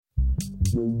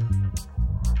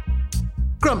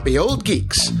Grumpy Old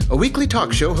Geeks, a weekly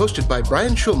talk show hosted by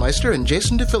Brian Schulmeister and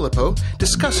Jason DeFilippo,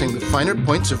 discussing the finer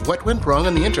points of what went wrong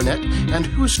on the internet and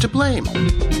who's to blame.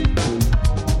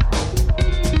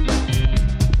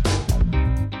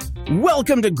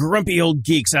 Welcome to Grumpy Old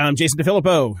Geeks. I'm Jason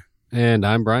DeFilippo. And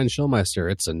I'm Brian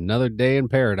Schulmeister. It's another day in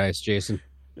paradise, Jason.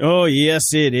 Oh,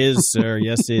 yes, it is, sir.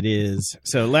 Yes, it is.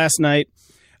 So last night,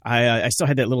 I still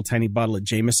had that little tiny bottle of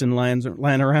Jameson lying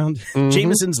around. Mm-hmm.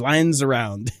 Jameson's lying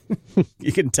around.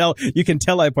 You can tell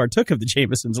I partook of the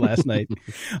Jamesons last night.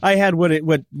 I had what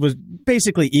was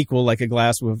basically equal, like a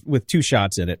glass with 2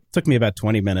 shots in it. Took me about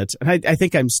 20 minutes, and I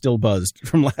think I'm still buzzed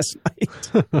from last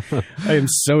night. I am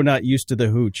so not used to the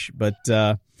hooch, but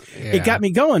it got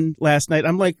me going last night.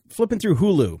 I'm like flipping through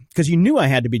Hulu because you knew I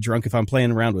had to be drunk if I'm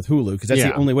playing around with Hulu because that's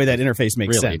the only way that interface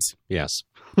makes sense. Yes.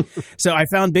 So I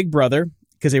found Big Brother,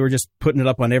 because they were just putting it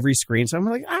up on every screen. So I'm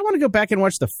like, I want to go back and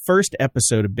watch the first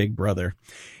episode of Big Brother.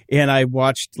 And I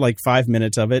watched like 5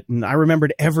 minutes of it, and I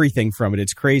remembered everything from it.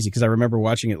 It's crazy because I remember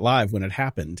watching it live when it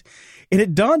happened. And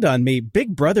it dawned on me,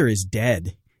 Big Brother is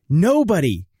dead.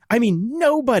 Nobody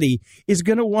is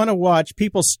going to want to watch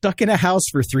people stuck in a house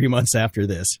for 3 months after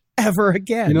this ever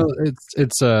again. You know,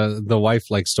 it's the wife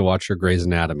likes to watch her Grey's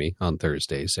Anatomy on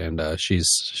Thursdays, and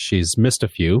she's missed a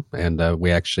few, and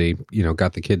we actually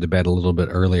got the kid to bed a little bit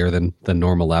earlier than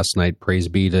normal last night. Praise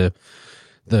be to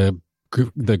the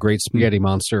great spaghetti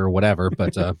monster or whatever.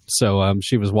 But so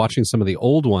she was watching some of the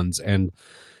old ones, and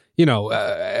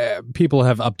people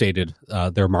have updated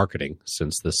their marketing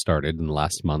since this started in the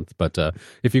last month. But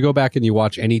if you go back and you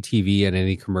watch any TV and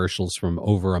any commercials from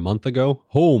over a month ago,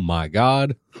 oh my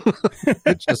God,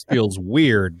 it just feels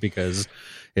weird because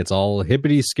it's all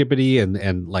hippity skippity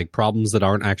and like problems that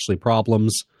aren't actually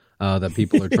problems that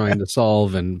people are trying to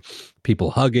solve, and people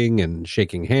hugging and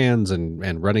shaking hands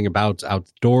and running about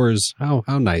outdoors. How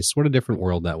nice. What a different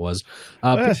world that was.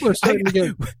 People are starting to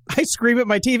get... I scream at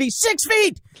my TV, 6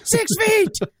 feet! 6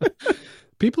 feet!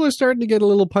 People are starting to get a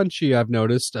little punchy, I've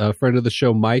noticed. A friend of the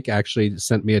show, Mike, actually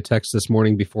sent me a text this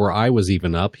morning before I was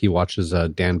even up. He watches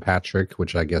Dan Patrick,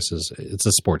 which I guess it's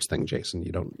a sports thing, Jason.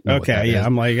 You don't know what that is.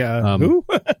 I'm like, who?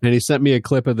 And he sent me a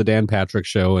clip of the Dan Patrick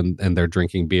show, and they're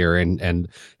drinking beer, and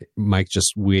Mike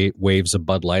just waves a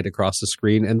Bud Light across the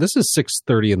screen. And this is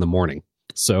 6:30 in the morning.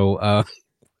 So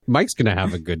Mike's going to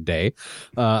have a good day.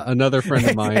 Another friend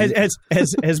of mine, as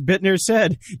Bittner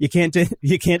said, you can't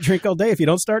drink all day if you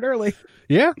don't start early.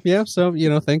 Yeah. So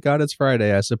thank God it's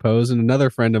Friday, I suppose. And another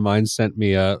friend of mine sent me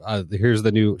here's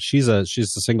the new. She's a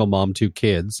single mom, 2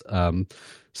 kids.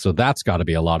 So that's got to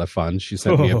be a lot of fun. She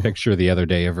sent me a picture the other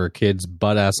day of her kids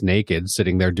butt ass naked,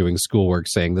 sitting there doing schoolwork,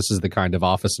 saying, "This is the kind of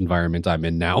office environment I'm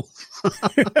in now."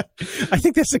 I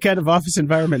think that's the kind of office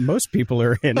environment most people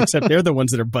are in, except they're the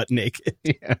ones that are butt naked.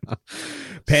 Yeah.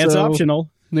 Pants optional.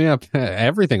 Yeah,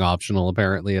 everything optional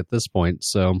apparently at this point.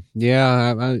 So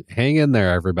yeah, hang in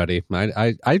there, everybody.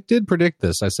 I did predict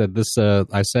this. I said this.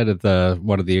 I said at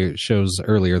one of the shows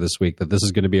earlier this week that this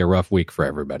is going to be a rough week for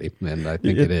everybody, and I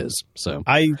think it is. So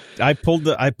I pulled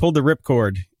the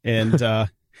ripcord, and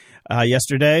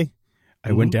yesterday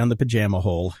I went down the pajama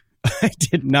hole. I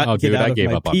did not get out of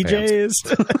my PJs.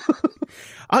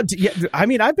 I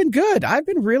mean, I've been good. I've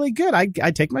been really good.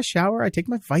 I take my shower. I take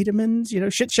my vitamins,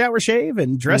 shit, shower, shave,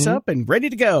 and dress up and ready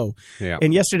to go. Yeah.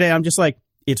 And yesterday I'm just like,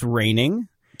 it's raining.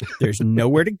 There's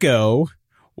nowhere to go.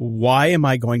 Why am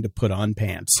I going to put on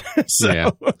pants?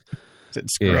 Screw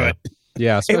it.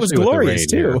 Yeah, it was glorious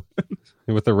too.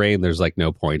 With the rain, there's like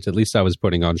no point. At least I was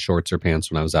putting on shorts or pants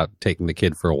when I was out taking the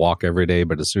kid for a walk every day.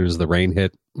 But as soon as the rain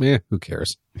hit, who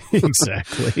cares?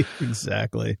 Exactly.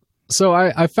 So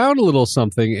I found a little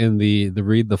something in the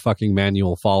Read the Fucking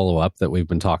Manual follow-up that we've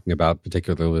been talking about,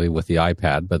 particularly with the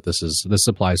iPad, but this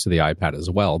applies to the iPad as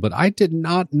well. But I did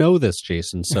not know this,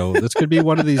 Jason. So this could be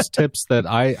one of these tips that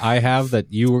I have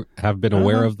that you have been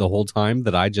aware of the whole time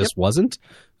that I just wasn't.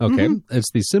 Okay.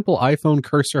 It's the simple iPhone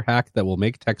cursor hack that will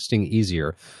make texting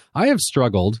easier. I have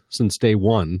struggled since day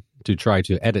one to try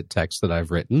to edit text that I've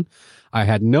written. I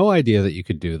had no idea that you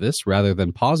could do this. Rather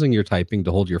than pausing your typing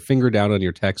to hold your finger down on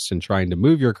your text and trying to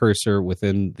move your cursor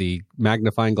within the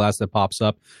magnifying glass that pops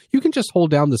up, you can just hold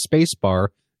down the space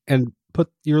bar and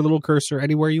put your little cursor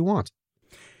anywhere you want.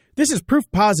 This is proof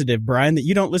positive, Brian, that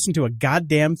you don't listen to a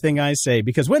goddamn thing I say,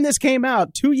 because when this came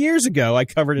out 2 years ago, I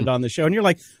covered it on the show, and you're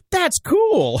like, that's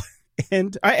cool.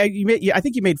 And I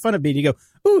think you made fun of me, and you go,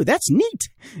 ooh, that's neat.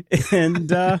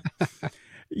 And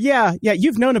yeah,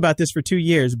 you've known about this for 2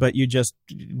 years, but you just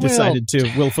decided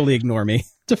to willfully ignore me.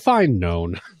 Define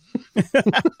known.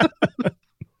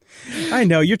 I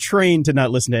know you're trained to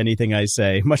not listen to anything I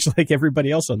say, much like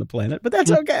everybody else on the planet, but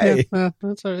that's okay.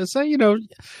 That's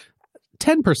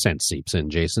 10% seeps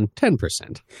in, Jason.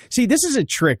 10%. See, this is a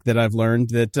trick that I've learned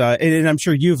that, and I'm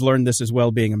sure you've learned this as well,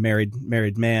 being a married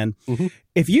man. Mm-hmm.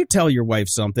 If you tell your wife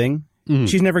something,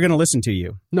 she's never going to listen to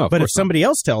you. No, but if somebody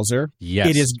else tells her,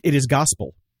 yes, it is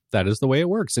gospel. That is the way it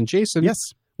works. And Jason, yes,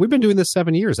 we've been doing this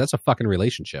 7 years. That's a fucking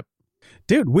relationship.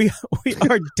 Dude, we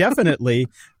are definitely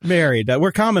married.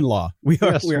 We're common law. We're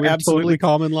absolutely totally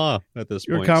common law at this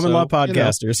point. We're common law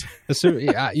podcasters.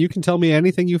 You can tell me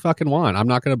anything you fucking want. I'm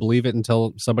not going to believe it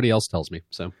until somebody else tells me.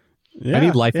 So I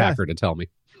need Lifehacker to tell me.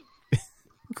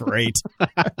 Great.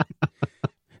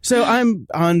 So I'm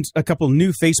on a couple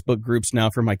new Facebook groups now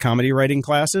for my comedy writing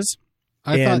classes.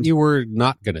 I thought you were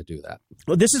not going to do that.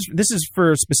 Well, this is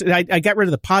for specific. I got rid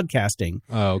of the podcasting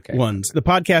ones. The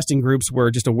podcasting groups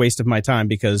were just a waste of my time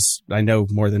because I know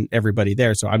more than everybody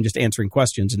there. So I'm just answering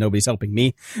questions and nobody's helping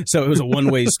me. So it was a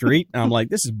one-way street. And I'm like,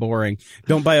 this is boring.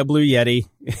 Don't buy a Blue Yeti.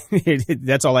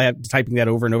 That's all I have, typing that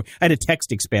over and over. I had a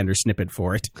text expander snippet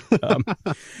for it.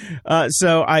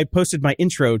 So I posted my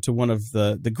intro to one of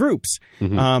the groups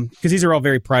because these are all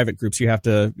very private groups. You have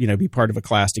to be part of a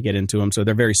class to get into them. So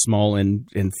they're very small and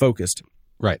focused.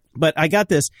 Right. But I got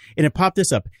this, and it popped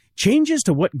this up. Changes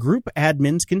to what group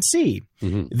admins can see.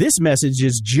 This message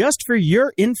is just for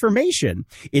your information.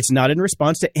 It's not in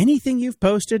response to anything you've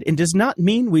posted and does not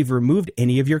mean we've removed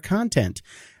any of your content.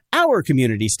 Our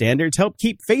community standards help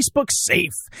keep Facebook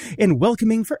safe and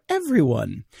welcoming for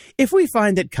everyone. If we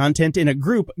find that content in a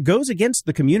group goes against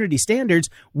the community standards,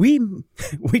 we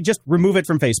just remove it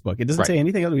from Facebook. It doesn't say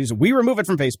anything else. We remove it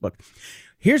from Facebook.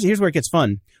 Here's where it gets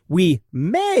fun. We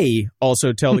may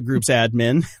also tell the group's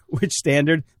admin which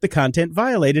standard the content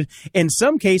violated. In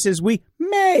some cases, we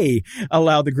may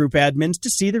allow the group admins to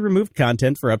see the removed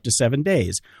content for up to 7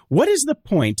 days. What is the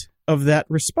point of that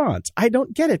response? I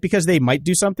don't get it, because they might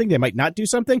do something, they might not do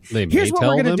something. Here's what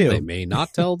we're going to do. They may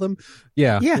not tell them.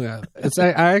 Yeah.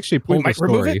 I actually pulled a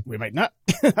story. Remove it. We might not.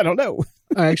 I don't know.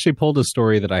 I actually pulled a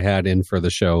story that I had in for the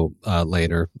show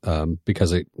later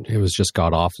because it was just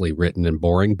god-awfully written and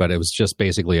boring, but it was just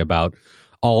basically about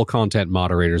all content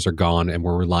moderators are gone and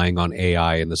we're relying on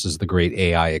AI, and this is the great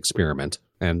AI experiment.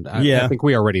 And I think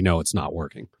we already know it's not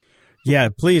working. Yeah,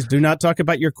 please do not talk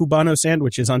about your Cubano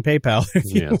sandwiches on PayPal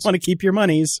if you want to keep your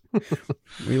monies.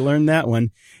 We learned that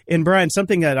one. And Brian,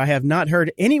 something that I have not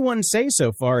heard anyone say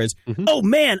so far is, oh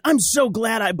man, I'm so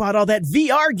glad I bought all that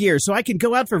VR gear so I can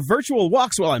go out for virtual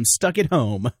walks while I'm stuck at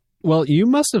home. Well, you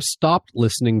must have stopped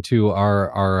listening to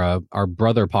our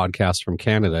brother podcast from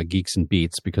Canada, Geeks and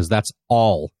Beats, because that's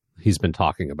all he's been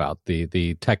talking about.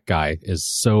 The tech guy is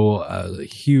so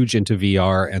huge into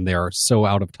VR, and they are so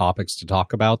out of topics to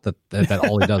talk about that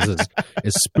all he does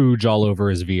is spooge all over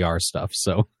his VR stuff.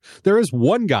 So there is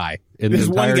one guy in the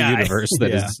entire universe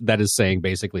that is saying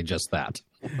basically just that.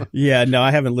 Yeah, no, I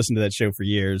haven't listened to that show for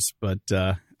years, but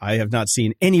I have not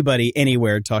seen anybody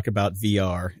anywhere talk about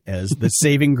VR as the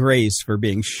saving grace for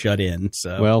being shut in.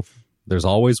 So, well, there's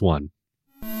always one.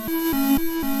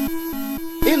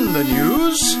 In the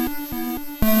news,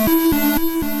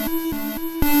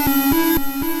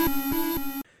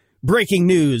 breaking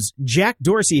news. Jack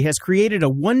Dorsey has created a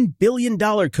 $1 billion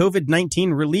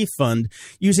COVID-19 relief fund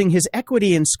using his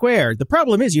equity in Square. The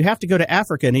problem is you have to go to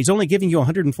Africa, and he's only giving you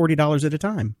 $140 at a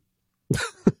time.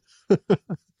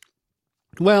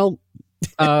 Well,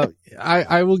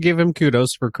 I will give him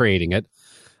kudos for creating it.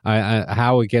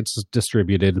 How it gets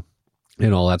distributed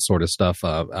and all that sort of stuff,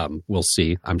 we'll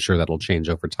see. I'm sure that'll change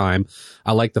over time.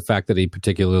 I like the fact that he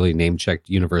particularly name-checked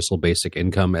universal basic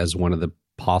income as one of the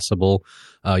possible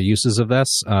uses of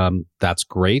this. That's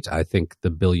great. I think the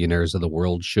billionaires of the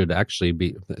world should actually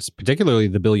be, particularly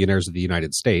the billionaires of the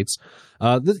United States.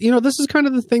 This is kind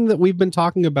of the thing that we've been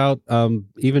talking about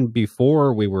even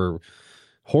before we were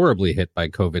horribly hit by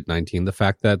COVID-19, the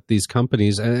fact that these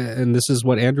companies, and this is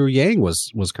what Andrew Yang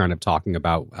was kind of talking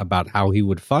about how he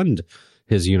would fund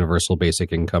his universal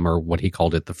basic income, or what he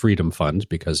called it, the Freedom Fund,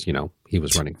 because, he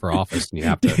was running for office and you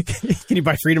have to... Can you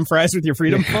buy freedom fries with your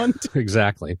Freedom Fund?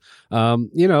 Exactly.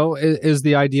 Is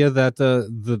the idea that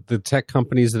the tech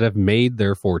companies that have made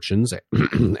their fortunes,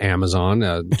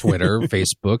 Amazon, Twitter,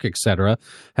 Facebook, etc.,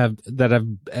 have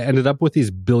ended up with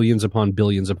these billions upon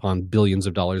billions upon billions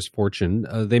of dollars fortune.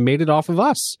 They made it off of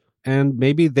us, and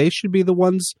maybe they should be the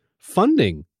ones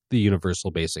funding the universal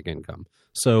basic income.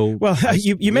 So, well,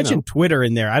 you mentioned Twitter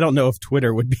in there. I don't know if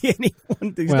Twitter would be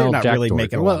anyone. They're not Jack really Dorsey.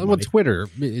 making a lot of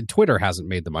money. Twitter hasn't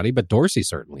made the money, but Dorsey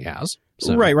certainly has.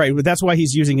 So. Right. But that's why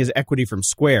he's using his equity from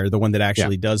Square, the one that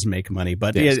actually does make money.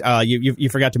 But Yes. you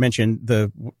forgot to mention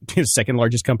the second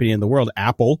largest company in the world,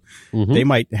 Apple. Mm-hmm. They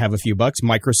might have a few bucks.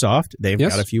 Microsoft, they've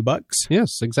got a few bucks.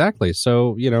 Yes, exactly.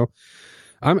 So,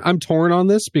 I'm torn on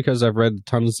this because I've read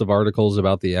tons of articles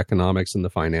about the economics and the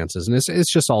finances, and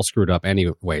it's just all screwed up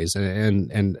anyways.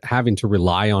 And having to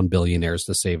rely on billionaires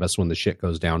to save us when the shit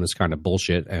goes down is kind of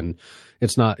bullshit. And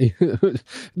it's not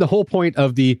the whole point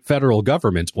of the federal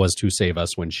government was to save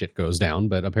us when shit goes down,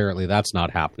 but apparently that's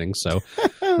not happening. So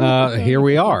here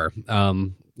we are.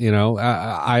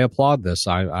 I applaud this.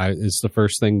 It's the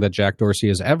first thing that Jack Dorsey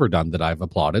has ever done that I've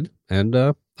applauded,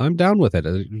 and I'm down with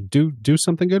it. Do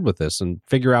something good with this and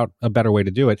figure out a better way to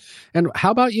do it. And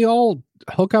how about you all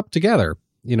hook up together?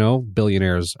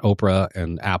 Billionaires, Oprah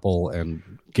and Apple and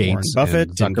Gates, Warren Buffett,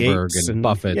 and Zuckerberg and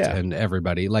Buffett and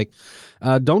everybody.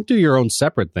 Don't do your own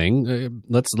separate thing.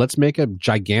 Let's make a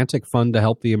gigantic fund to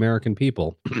help the American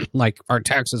people, like our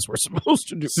taxes were supposed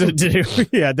to do.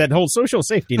 Yeah, that whole social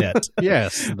safety net.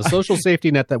 Yes, the social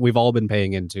safety net that we've all been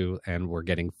paying into and we're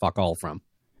getting fuck all from.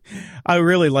 I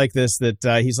really like this, that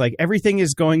he's like, everything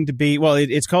is going to be, well,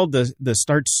 it's called the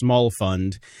Start Small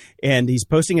Fund, and he's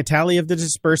posting a tally of the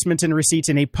disbursements and receipts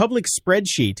in a public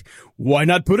spreadsheet. Why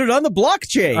not put it on the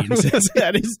blockchain?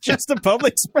 That is just a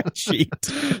public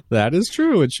spreadsheet. That is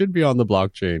true. It should be on the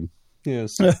blockchain.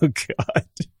 Yes. Oh,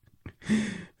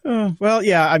 God. Well,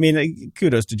 yeah, I mean,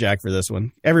 kudos to Jack for this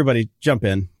one. Everybody jump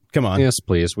in. Come on. Yes,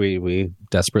 please. We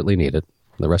desperately need it.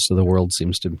 The rest of the world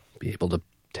seems to be able to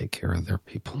take care of their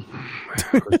people.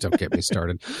 Don't get me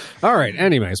started. All right.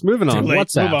 Anyways, moving on.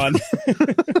 WhatsApp. Move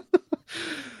on.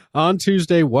 On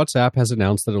Tuesday, WhatsApp has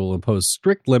announced that it will impose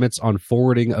strict limits on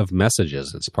forwarding of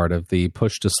messages. It's part of the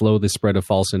push to slow the spread of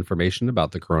false information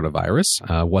about the coronavirus.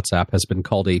 WhatsApp has been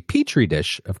called a petri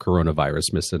dish of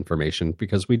coronavirus misinformation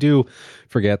because we do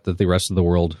forget that the rest of the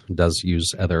world does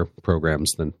use other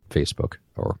programs than Facebook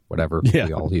or whatever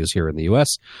we all use here in the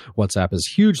U.S. WhatsApp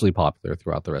is hugely popular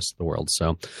throughout the rest of the world.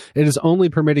 So it is only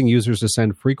permitting users to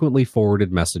send frequently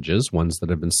forwarded messages, ones that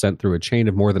have been sent through a chain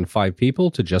of more than 5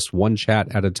 people, to just one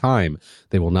chat at a time.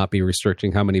 They will not be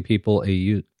restricting how many people a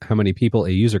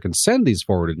user can send these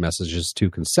forwarded messages to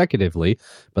consecutively,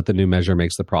 but the new measure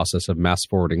makes the process of mass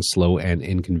forwarding slow and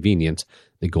inconvenient.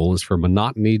 The goal is for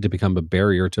monotony to become a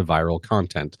barrier to viral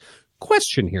content.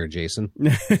 Question here, Jason.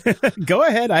 Go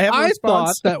ahead. I have a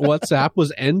response. I thought that WhatsApp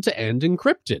was end-to-end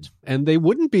encrypted, and they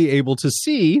wouldn't be able to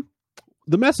see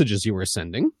the messages you were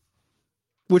sending,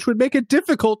 which would make it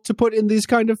difficult to put in these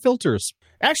kind of filters.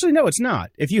 Actually, no, it's not.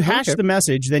 If you hash the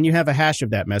message, then you have a hash of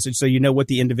that message, so you know what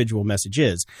the individual message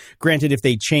is. Granted, if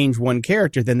they change one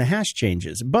character, then the hash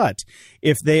changes. But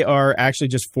if they are actually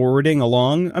just forwarding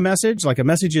along a message, like a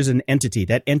message is an entity.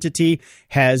 That entity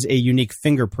has a unique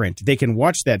fingerprint. They can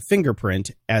watch that fingerprint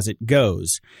as it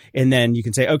goes. And then you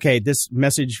can say, okay, this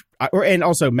message, and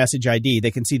also message ID.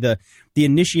 They can see the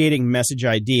initiating message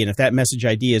ID. And if that message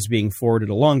ID is being forwarded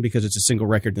along because it's a single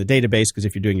record in the database, because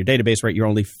if you're doing your database right, you're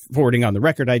only forwarding on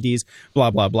the record IDs, blah,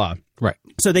 blah, blah. Right.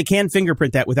 So they can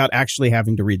fingerprint that without actually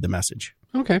having to read the message.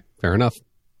 Okay, fair enough.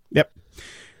 Yep.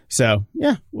 So,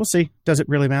 yeah, we'll see. Does it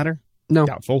really matter? No.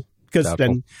 Doubtful.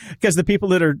 Because the people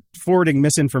that are forwarding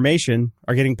misinformation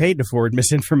are getting paid to forward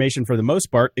misinformation for the most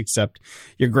part, except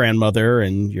your grandmother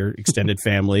and your extended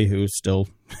family who still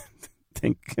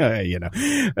think,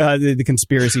 the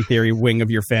conspiracy theory wing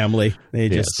of your family. They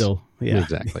just still,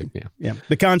 Exactly, yeah.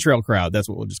 The contrail crowd, that's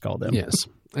what we'll just call them. Yes.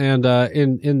 And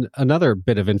in another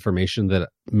bit of information that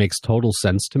makes total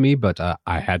sense to me, but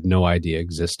I had no idea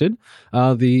existed,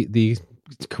 the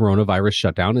coronavirus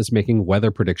shutdown is making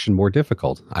weather prediction more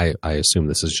difficult. I assume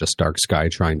this is just Dark Sky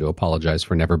trying to apologize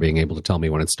for never being able to tell me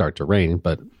when it starts to rain,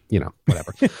 but,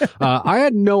 whatever. I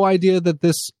had no idea that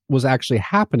this was actually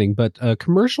happening, but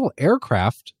commercial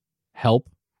aircraft help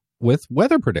with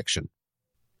weather prediction.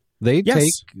 They take.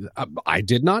 I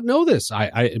did not know this.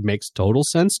 It makes total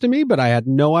sense to me, but I had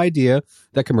no idea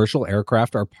that commercial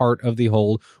aircraft are part of the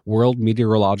whole World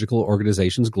Meteorological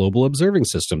Organization's global observing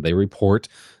system. They report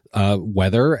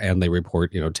weather and they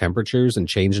report temperatures and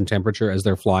change in temperature as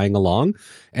they're flying along,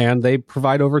 and they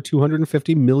provide over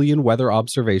 250 million weather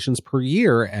observations per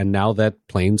year. And now that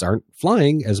planes aren't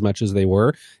flying as much as they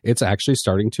were, it's actually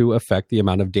starting to affect the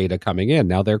amount of data coming in.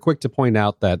 Now they're quick to point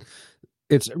out that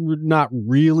it's not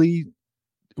really,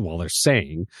 they're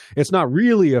saying it's not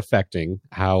really affecting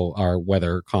how our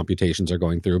weather computations are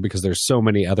going through because there's so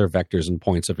many other vectors and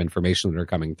points of information that are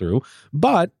coming through.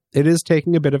 But it is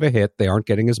taking a bit of a hit. They aren't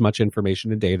getting as much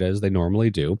information and data as they normally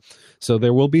do. So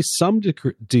there will be some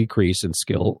decrease in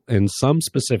skill in some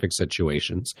specific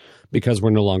situations because we're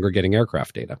no longer getting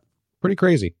aircraft data. Pretty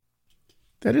crazy.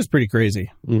 That is pretty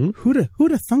crazy. Mm-hmm.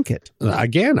 Who'da thunk it?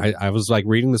 Again, I was like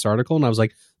reading this article and I was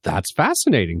like, that's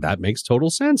fascinating. That makes total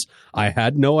sense. I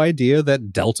had no idea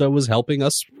that Delta was helping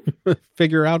us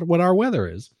figure out what our weather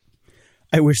is.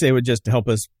 I wish they would just help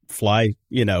us fly,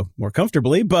 more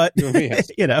comfortably, but, Yes.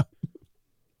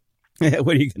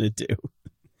 what are you going to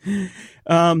do?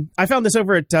 I found this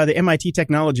over at the MIT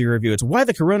Technology Review. It's why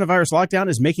the coronavirus lockdown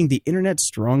is making the internet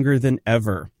stronger than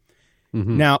ever.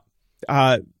 Mm-hmm. Now,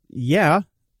 yeah.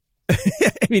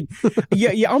 I mean,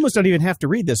 you almost don't even have to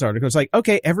read this article. It's like,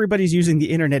 okay, everybody's using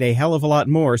the internet a hell of a lot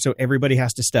more, so everybody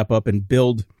has to step up and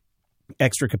build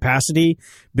extra capacity,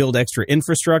 build extra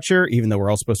infrastructure, even though we're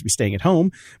all supposed to be staying at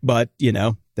home. But,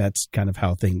 that's kind of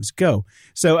how things go.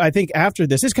 So I think after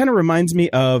this kind of reminds me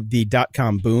of the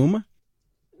dot-com boom.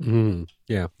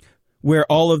 Yeah. Where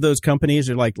all of those companies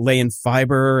are like laying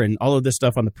fiber and all of this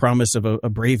stuff on the promise of a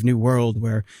brave new world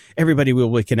where everybody will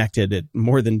be connected at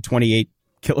more than 28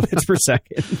 kilobits per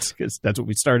second, because that's what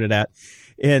we started at.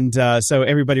 And so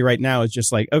everybody right now is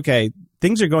just like, okay,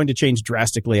 things are going to change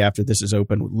drastically after this is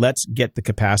open. Let's get the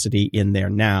capacity in there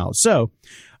now. So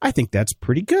I think that's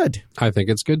pretty good. I think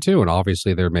it's good too. And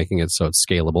obviously they're making it so it's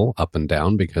scalable up and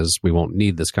down because we won't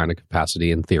need this kind of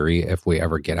capacity in theory if we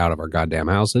ever get out of our goddamn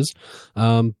houses.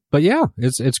 But yeah,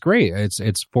 it's great.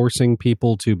 It's forcing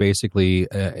people to basically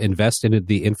invest in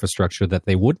the infrastructure that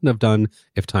they wouldn't have done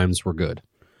if times were good.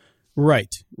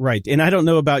 Right. And I don't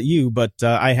know about you, but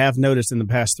I have noticed in the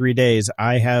past 3 days,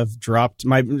 I have dropped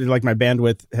my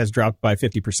bandwidth has dropped by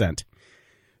 50%,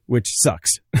 which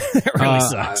sucks. It really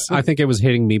sucks. I think it was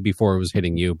hitting me before it was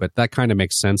hitting you, but that kind of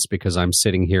makes sense because I'm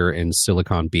sitting here in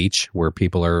Silicon Beach where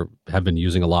people have been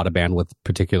using a lot of bandwidth,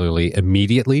 particularly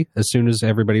immediately as soon as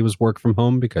everybody was work from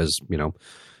home because,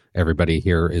 everybody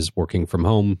here is working from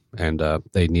home and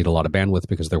they need a lot of bandwidth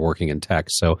because they're working in tech.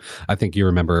 So I think you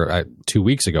remember 2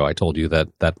 weeks ago, I told you that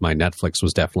my Netflix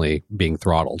was definitely being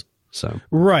throttled. So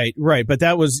right. But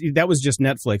that was just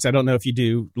Netflix. I don't know if you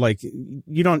do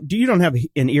you don't have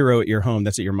an Eero at your home.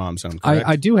 That's at your mom's home. Correct?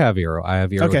 I do have Eero. I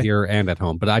have Eero Okay. here and at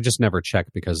home, but I just never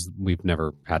check because we've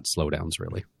never had slowdowns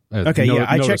really. Okay.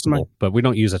 I checked but we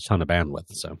don't use a ton of bandwidth.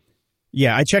 So.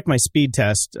 Yeah, I check my speed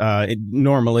test.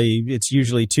 Normally, it's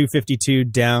usually 252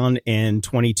 down and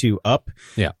 22 up.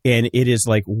 Yeah. And it is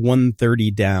like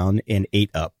 130 down and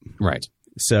 8 up. Right.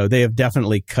 So they have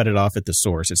definitely cut it off at the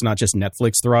source. It's not just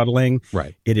Netflix throttling.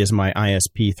 Right. It is my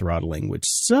ISP throttling, which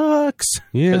sucks.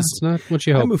 Yeah, it's not what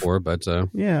you hope for, but,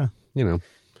 yeah.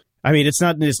 I mean, it's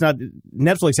not.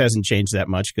 Netflix hasn't changed that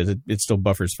much because it still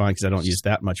buffers fine because I don't use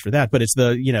that much for that. But it's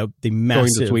the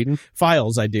massive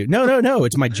files I do. No.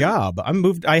 It's my job.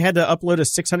 I had to upload a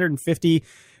 650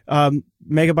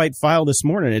 megabyte file this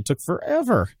morning. It took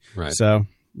forever. Right. So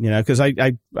because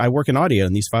I work in audio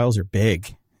and these files are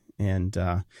big and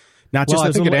not just. Well,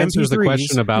 I think it answers MP3s. the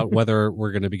question about whether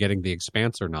we're going to be getting the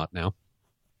Expanse or not now.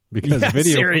 Because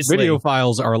seriously. video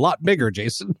files are a lot bigger,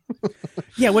 Jason.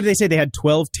 Yeah, what did they say? They had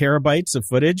 12 terabytes of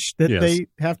footage that they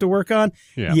have to work on?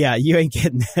 Yeah, you ain't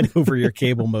getting that over your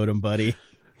cable modem, buddy.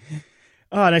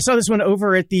 And I saw this one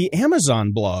over at the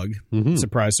Amazon blog. Mm-hmm.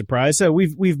 Surprise, surprise. So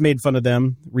we've made fun of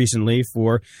them recently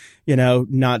for,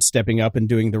 not stepping up and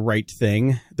doing the right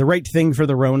thing for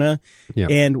the Rona. Yeah.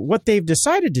 And what they've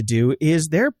decided to do is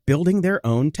they're building their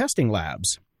own testing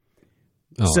labs.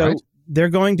 All right. They're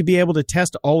going to be able to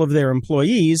test all of their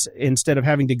employees instead of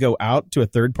having to go out to a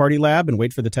third-party lab and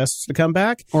wait for the tests to come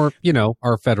back. Or,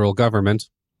 our federal government.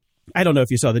 I don't know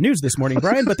if you saw the news this morning,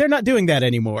 Brian, but they're not doing that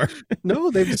anymore. No,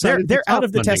 they've decided they're out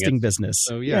of the testing business.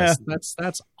 So, yes,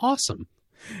 that's awesome.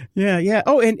 Yeah.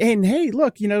 Oh, and hey,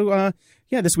 look,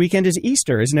 this weekend is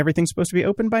Easter. Isn't everything supposed to be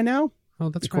open by now? Oh,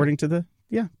 that's according to the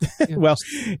well,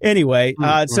 anyway,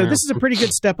 so this is a pretty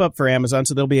good step up for Amazon.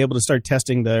 So they'll be able to start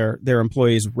testing their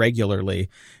employees regularly,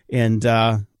 and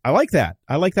I like that.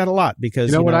 I like that a lot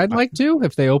because what I'd like to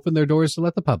if they open their doors to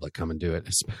let the public come and do it.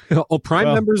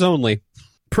 Prime members only.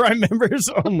 Prime members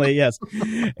only. Yes.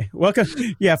 Welcome.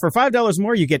 Yeah, for $5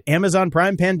 more, you get Amazon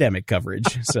Prime pandemic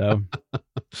coverage. So.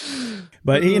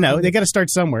 But, they got to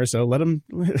start somewhere. So let them.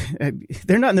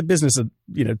 They're not in the business of,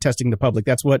 testing the public.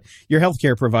 That's what your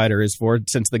healthcare provider is for,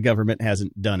 since the government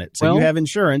hasn't done it. So you have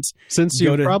insurance. Since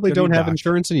you probably don't have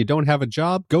insurance and you don't have a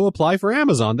job, go apply for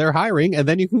Amazon. They're hiring, and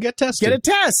then you can get tested. Get a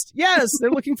test. Yes.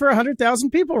 They're looking for 100,000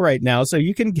 people right now. So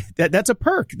you can get that. That's a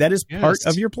perk. That is part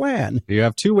of your plan. You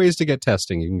have two ways to get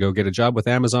testing. You can go get a job with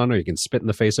Amazon, or you can spit in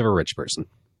the face of a rich person.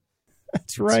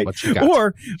 That's right. what you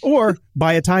got. Or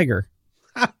buy a tiger.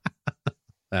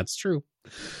 That's true.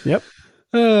 Yep.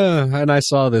 And I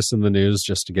saw this in the news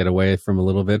just to get away from a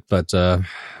little bit, but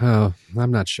I'm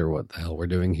not sure what the hell we're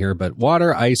doing here. But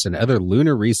water, ice, and other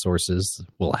lunar resources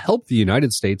will help the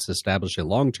United States establish a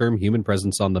long-term human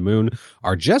presence on the moon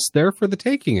are just there for the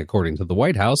taking, according to the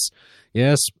White House.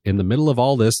 Yes, in the middle of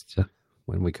all this,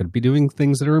 when we could be doing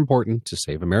things that are important to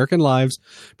save American lives,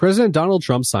 President Donald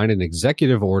Trump signed an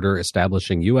executive order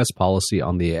establishing U.S. policy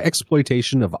on the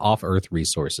exploitation of off-Earth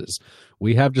resources.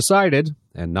 We have decided,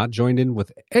 and not joined in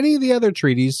with any of the other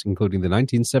treaties, including the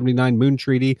 1979 Moon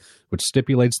Treaty, which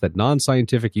stipulates that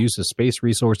non-scientific use of space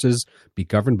resources be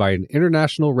governed by an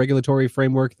international regulatory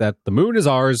framework, that the moon is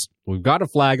ours. We've got a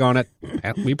flag on it.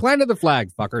 We planted the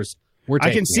flag, fuckers.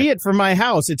 I can see it from my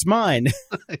house. It's mine.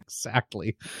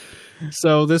 Exactly.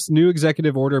 So this new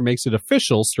executive order makes it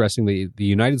official, stressing the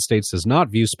United States does not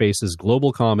view space as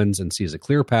global commons and sees a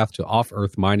clear path to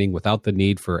off-Earth mining without the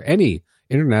need for any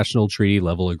international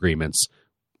treaty-level agreements.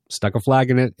 Stuck a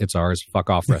flag in it. It's ours. Fuck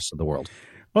off, rest of the world.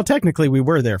 Well, technically, we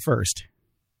were there first.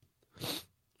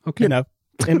 Okay. You know,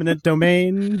 eminent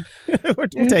domain.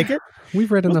 We'll take it.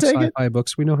 We've read enough sci-fi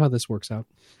books. We know how this works out.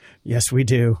 Yes, we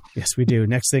do. Yes, we do.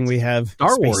 Next thing we have Star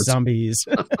space Wars zombies.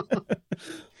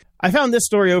 I found this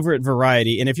story over at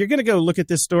Variety, and if you're going to go look at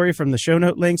this story from the show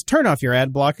note links, turn off your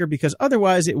ad blocker, because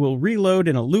otherwise it will reload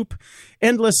in a loop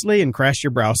endlessly and crash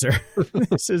your browser.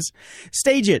 This is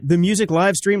Stage It, the music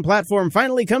live stream platform,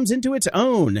 finally comes into its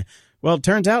own. Well, it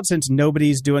turns out, since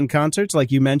nobody's doing concerts,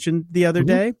 like you mentioned the other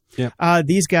day,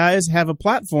 these guys have a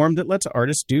platform that lets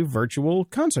artists do virtual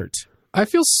concerts. I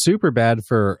feel super bad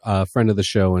for a friend of the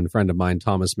show and friend of mine,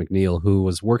 Thomas McNeil, who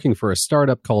was working for a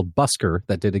startup called Busker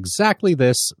that did exactly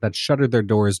this, that shuttered their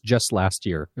doors just last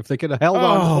year. If they could have held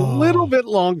on a little bit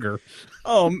longer.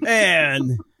 Oh,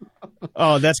 man.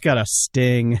 Oh, that's got to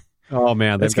sting. Oh,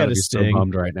 man, they've got to be so sting.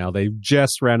 bummed right now. They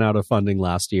just ran out of funding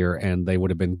last year, and they would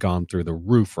have been gone through the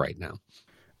roof right now.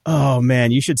 Oh,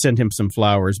 man, you should send him some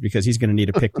flowers, because he's going to need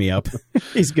a pick-me-up.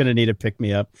 He's going to need a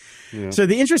pick-me-up. Yeah. So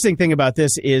the interesting thing about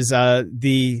this is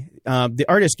the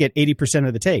artists get 80%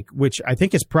 of the take, which I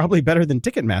think is probably better than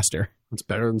Ticketmaster. It's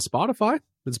better than Spotify.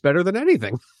 It's better than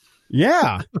anything.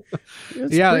 Yeah.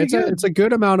 It's a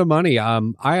good amount of money.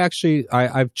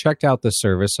 I've checked out this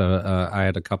service. I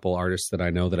had a couple artists that I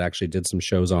know that actually did some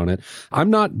shows on it. I'm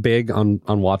not big on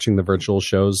watching the virtual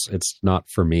shows. It's not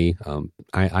for me.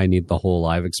 I need the whole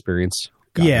live experience.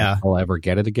 God, I'll ever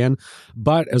get it again.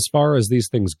 But as far as these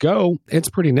things go, it's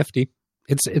pretty nifty.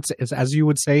 It's as you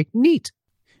would say, neat.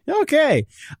 Okay.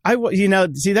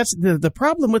 See, that's the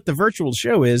problem with the virtual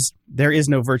show is there is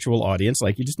no virtual audience,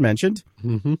 like you just mentioned.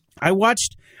 Mm-hmm. I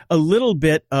watched a little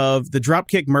bit of the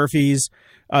Dropkick Murphys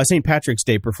St. Patrick's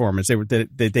Day performance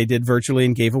they did virtually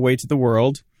and gave away to the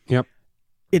world. Yep.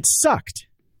 It sucked.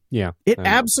 Yeah. It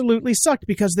absolutely sucked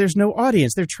because there's no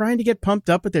audience. They're trying to get pumped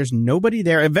up, but there's nobody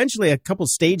there. Eventually, a couple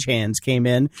stagehands came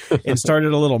in and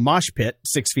started a little mosh pit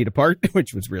 6 feet apart,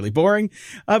 which was really boring.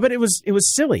 But it was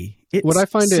silly. What I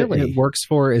find it works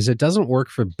for is it doesn't work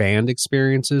for band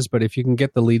experiences, but if you can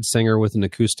get the lead singer with an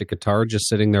acoustic guitar just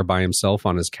sitting there by himself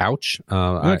on his couch.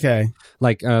 Okay.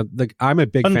 I'm a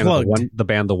big Unplugged. fan of the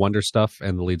band The Wonder Stuff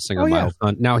and the lead singer Miles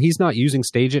Hunt. Now, he's not using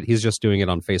Stage It. He's just doing it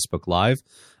on Facebook Live.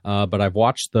 But I've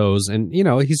watched those, and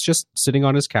he's just sitting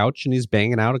on his couch and he's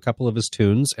banging out a couple of his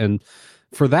tunes. And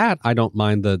for that, I don't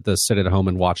mind the sit at home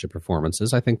and watch it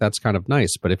performances. I think that's kind of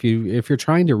nice. But if you're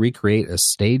trying to recreate a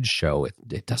stage show,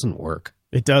 it doesn't work.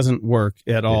 It doesn't work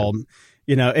at all.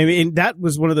 I mean, that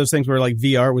was one of those things where like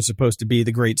VR was supposed to be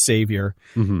the great savior,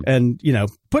 and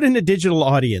put in a digital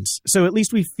audience, so at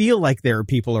least we feel like there are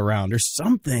people around or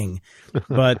something.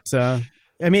 But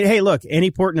I mean, hey, look, any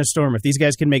port in a storm. If these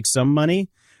guys can make some money.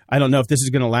 I don't know if this is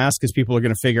going to last because people are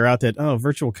going to figure out that,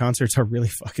 virtual concerts are really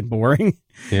fucking boring.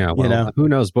 Yeah, well, who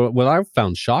knows? But what I've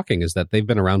found shocking is that they've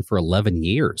been around for 11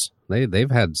 years.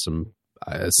 They've had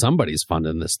somebody's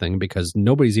funding this thing because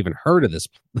nobody's even heard of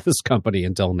this company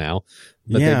until now.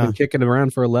 But they've been kicking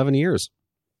around for 11 years.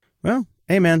 Well,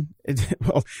 hey, man.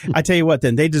 Well, I tell you what,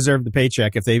 then they deserve the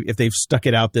paycheck if they've stuck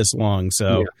it out this long.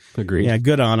 So, agreed. Yeah,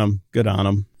 good on them. Good on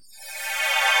them.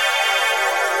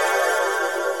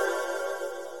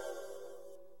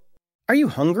 Are you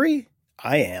hungry?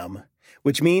 I am,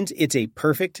 which means it's a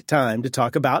perfect time to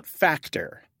talk about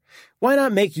Factor. Why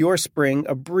not make your spring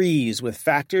a breeze with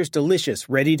Factor's delicious,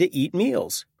 ready-to-eat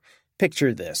meals?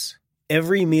 Picture this.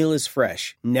 Every meal is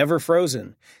fresh, never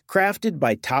frozen, crafted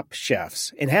by top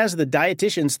chefs, and has the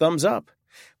dietitian's thumbs up.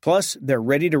 Plus, they're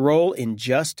ready to roll in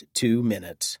just 2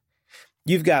 minutes.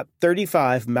 You've got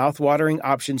 35 mouth-watering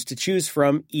options to choose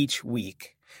from each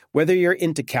week. Whether you're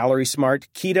into Calorie Smart,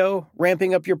 keto,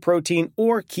 ramping up your protein,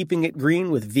 or keeping it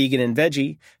green with vegan and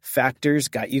veggie, Factor's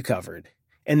got you covered.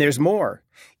 And there's more.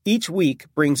 Each week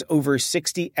brings over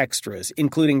 60 extras,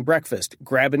 including breakfast,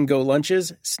 grab-and-go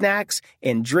lunches, snacks,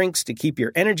 and drinks to keep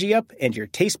your energy up and your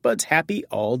taste buds happy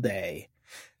all day.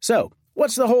 So,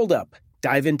 what's the holdup?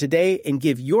 Dive in today and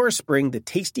give your spring the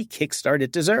tasty kickstart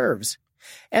it deserves.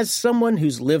 As someone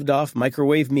who's lived off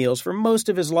microwave meals for most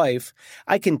of his life,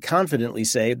 I can confidently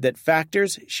say that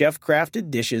Factor's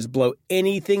chef-crafted dishes blow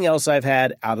anything else I've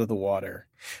had out of the water.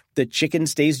 The chicken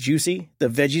stays juicy, the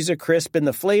veggies are crisp, and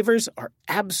the flavors are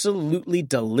absolutely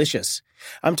delicious.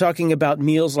 I'm talking about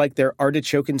meals like their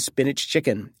artichoke and spinach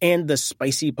chicken and the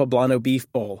spicy poblano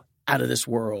beef bowl. Out of this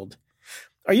world.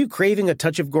 Are you craving a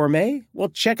touch of gourmet? Well,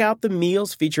 check out the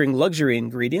meals featuring luxury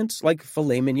ingredients like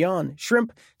filet mignon,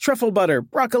 shrimp, truffle butter,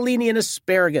 broccolini, and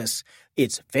asparagus.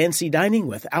 It's fancy dining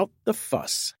without the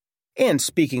fuss. And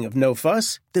speaking of no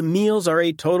fuss, the meals are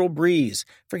a total breeze.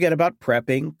 Forget about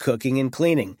prepping, cooking, and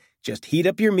cleaning. Just heat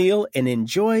up your meal and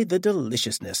enjoy the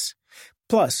deliciousness.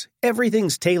 Plus,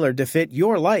 everything's tailored to fit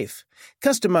your life.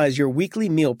 Customize your weekly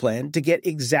meal plan to get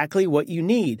exactly what you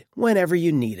need, whenever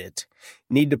you need it.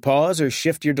 Need to pause or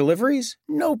shift your deliveries?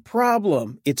 No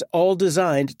problem. It's all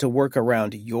designed to work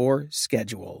around your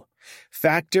schedule.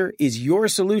 Factor is your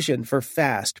solution for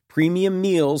fast, premium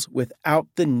meals without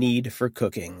the need for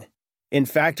cooking. And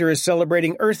Factor is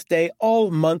celebrating Earth Day all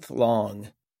month long.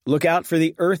 Look out for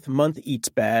the Earth Month Eats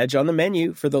badge on the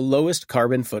menu for the lowest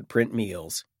carbon footprint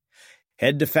meals.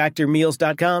 Head to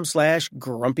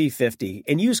factormeals.com/grumpy50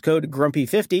 and use code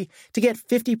grumpy50 to get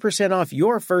 50% off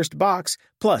your first box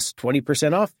plus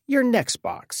 20% off your next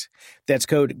box. That's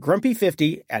code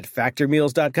grumpy50 at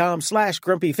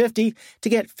factormeals.com/grumpy50 to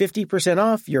get 50%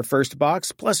 off your first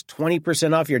box plus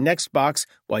 20% off your next box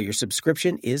while your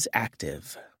subscription is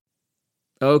active.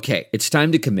 Okay, it's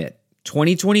time to commit.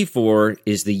 2024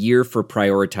 is the year for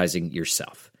prioritizing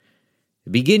yourself.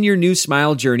 Begin your new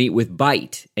smile journey with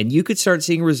Byte, and you could start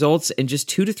seeing results in just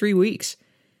 2 to 3 weeks.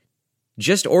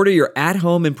 Just order your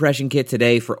at-home impression kit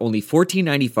today for only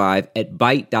 $14.95 at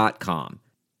Byte.com.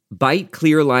 Byte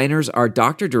clear liners are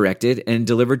doctor-directed and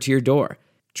delivered to your door.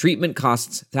 Treatment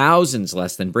costs thousands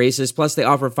less than braces, plus they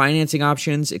offer financing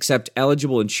options, accept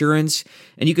eligible insurance,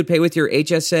 and you could pay with your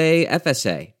HSA,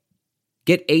 FSA.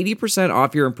 Get 80%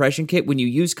 off your impression kit when you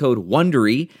use code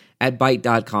WONDERY at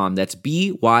Byte.com. That's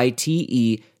BYTE.com.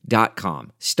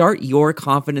 Start your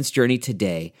confidence journey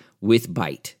today with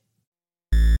Byte.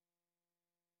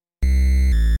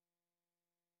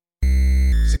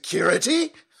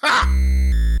 Security? Ha!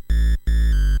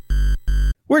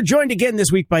 We're joined again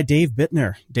this week by Dave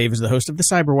Bittner. Dave is the host of the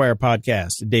Cyberwire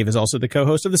podcast. Dave is also the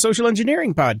co-host of the social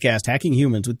engineering podcast, Hacking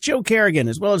Humans, with Joe Kerrigan,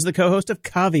 as well as the co-host of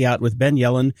Caveat with Ben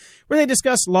Yellen, where they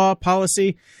discuss law,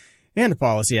 policy, and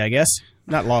policy, I guess.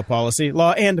 Not law policy,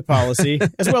 law and policy,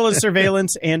 as well as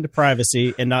surveillance and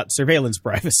privacy, and not surveillance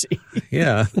privacy.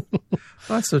 Yeah.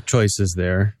 Lots of choices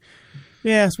there.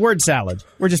 Yeah, it's word salad.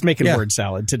 We're just making word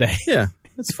salad today. Yeah,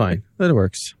 that's fine. That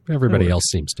works. Everybody else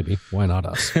seems to be. Why not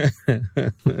us?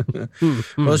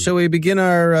 Well, shall we begin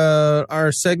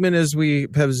our segment as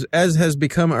has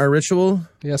become our ritual?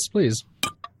 Yes, please.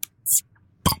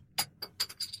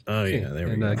 Oh yeah, there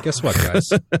we go. Guess what, guys?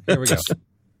 Here we go.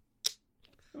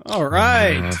 All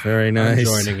right. Oh, very nice. I'm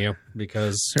joining you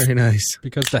because Very nice.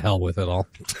 because to hell with it all.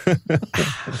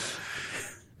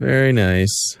 Very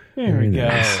nice. There we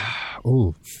go.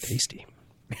 Ooh, tasty.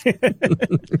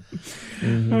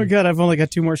 Oh, God, I've only got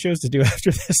 2 more shows to do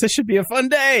after this. This should be a fun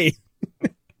day.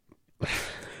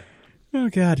 Oh,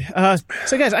 God.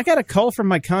 So, guys, I got a call from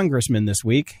my congressman this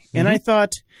week, and I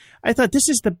thought this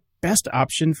is the best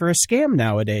option for a scam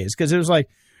nowadays, because it was like,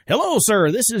 hello,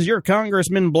 sir, this is your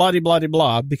congressman,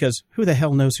 blah-de-blah-de-blah, because who the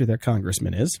hell knows who their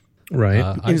congressman is? Right.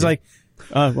 And he's like,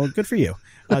 well, good for you.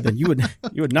 Then you would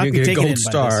not You be get a taken gold in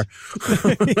star.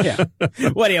 by this. Yeah.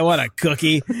 What do you want, a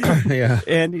cookie? Yeah.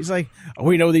 And he's like,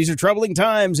 we know these are troubling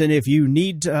times, and if you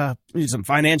need some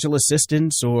financial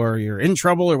assistance or you're in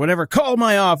trouble or whatever, call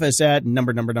my office at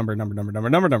number. And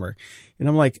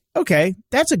I'm like, okay,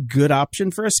 that's a good option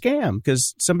for a scam,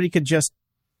 because somebody could just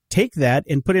take that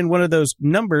and put in one of those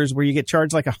numbers where you get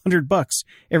charged like $100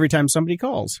 every time somebody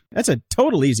calls. That's a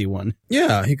total easy one.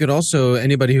 Yeah, he could also,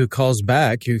 anybody who calls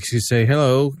back, you could say,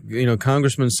 hello,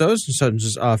 Congressman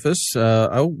so-and-so's office.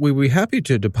 We'd be happy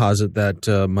to deposit that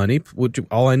money.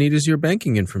 All I need is your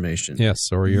banking information.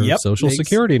 Yes, or your social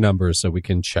security number so we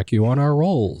can check you on our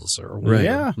rolls. Or Right.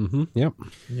 Yeah. Mm-hmm. Yep.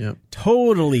 Yep.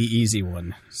 Totally easy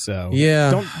one. So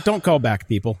Yeah. don't call back,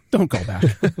 people. Don't call back.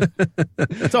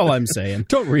 That's all I'm saying.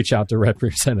 Don't reach out to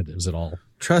representatives at all.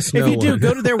 Trust If no you do, one.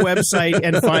 go to their website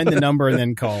and find the number and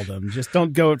then call them. Just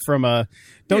don't go from a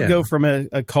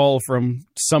call from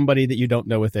somebody that you don't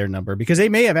know with their number, because they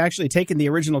may have actually taken the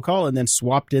original call and then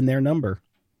swapped in their number.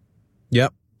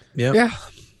 Yep. Yeah.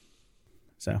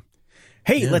 So,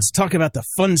 hey, let's talk about the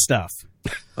fun stuff.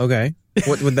 Okay.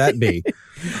 What would that be?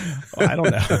 Oh, I don't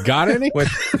know. Got any?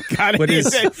 God, What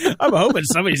is- I'm hoping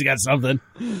somebody's got something.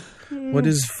 What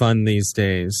is fun these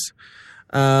days?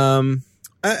 I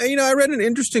read an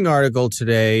interesting article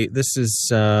today. This is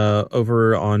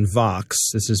over on Vox.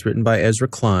 This is written by Ezra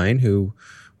Klein, who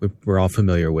we're all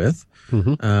familiar with.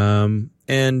 Mm-hmm.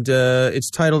 And it's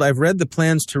titled, "I've read the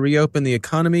plans to reopen the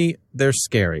economy. They're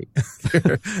scary.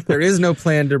 There is no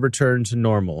plan to return to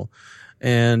normal."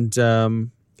 And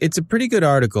it's a pretty good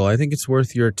article. I think it's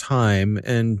worth your time.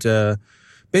 And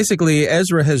basically,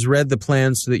 Ezra has read the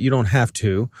plans so that you don't have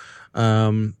to.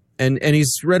 And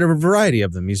he's read a variety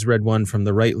of them. He's read one from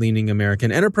the right-leaning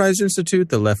American Enterprise Institute,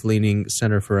 the left-leaning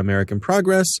Center for American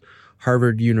Progress,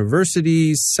 Harvard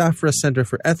University, Safra Center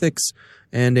for Ethics,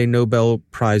 and a Nobel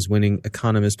Prize-winning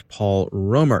economist, Paul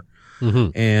Romer.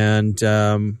 Mm-hmm.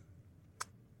 And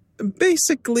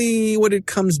basically what it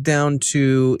comes down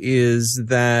to is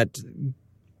that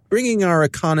bringing our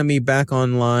economy back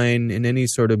online in any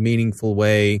sort of meaningful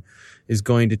way is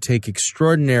going to take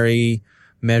extraordinary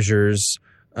measures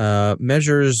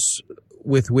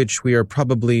with which we are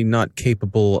probably not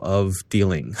capable of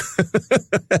dealing.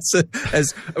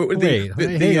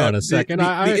 Hang on a second.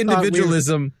 The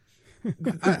individualism,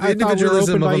 I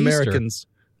individualism of Americans.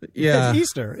 Yeah, It's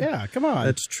Easter. Yeah, come on.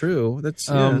 that's true. That's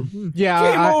Game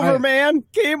over, man.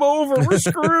 Game over. We're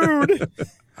screwed.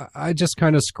 I just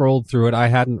kind of scrolled through it. I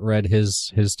hadn't read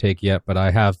his take yet, but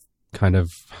I have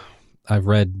I've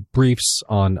read briefs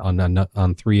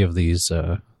on three of these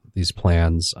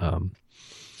plans.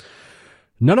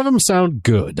 None of them sound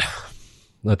good.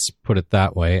 Let's put it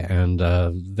that way. And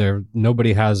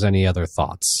nobody has any other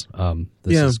thoughts.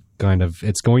 This is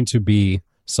it's going to be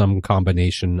some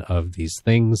combination of these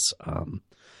things.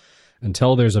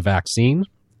 Until there's a vaccine,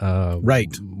 right.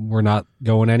 We're not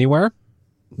going anywhere.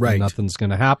 Right. Nothing's going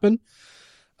to happen.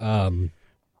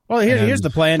 Well, here's the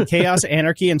plan: chaos,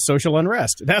 anarchy, and social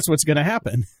unrest. That's what's going to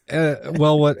happen.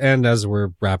 And as we're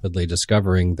rapidly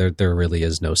discovering, there really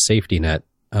is no safety net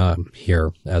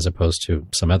here, as opposed to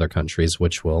some other countries,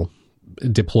 which will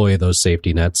deploy those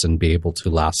safety nets and be able to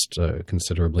last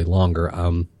considerably longer.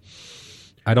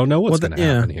 I don't know what's going to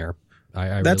happen here.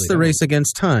 I That's really the don't. race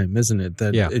against time, isn't it?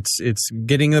 That it's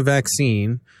getting a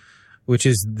vaccine, which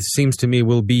seems to me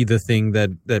will be the thing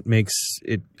that makes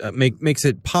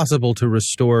it possible to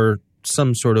restore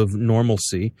some sort of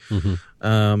normalcy.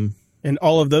 Mm-hmm. And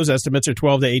all of those estimates are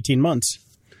 12 to 18 months.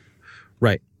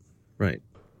 Right.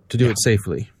 To do it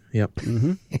safely. Yep.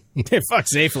 Fuck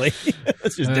safely.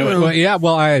 Let's just do it.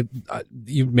 Well,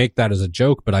 you make that as a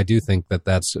joke, but I do think that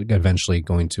that's eventually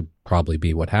going to probably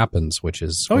be what happens, which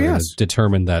is we're going to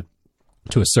determine that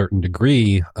to a certain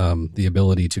degree, the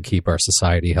ability to keep our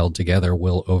society held together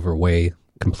will overweigh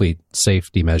complete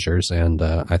safety measures, and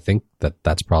I think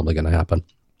that's probably going to happen.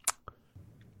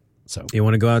 So, You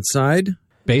want to go outside?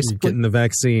 basically, Getting the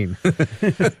vaccine.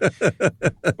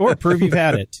 Or prove you've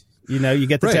had it. You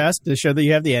get the Right. test to show that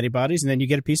you have the antibodies, and then you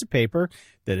get a piece of paper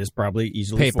that is probably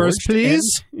easily Papers, forged.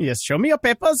 please? And, yes, show me your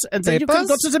papers, and then you can go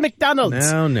Papers? to the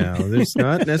McDonald's. No. There's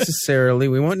not necessarily.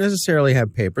 We won't necessarily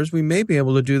have papers. We may be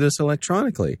able to do this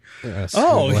electronically. yes,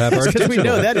 Oh, we'll have our because we digital.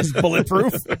 know that is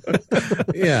bulletproof.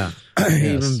 Yeah.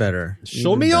 Even better.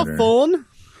 Show Even me your better. phone.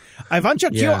 I want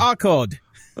your Yeah. QR code.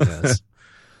 Yes.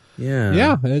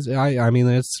 Yeah. Yeah, I mean,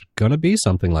 it's going to be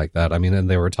something like that. I mean, and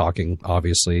they were talking,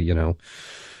 obviously,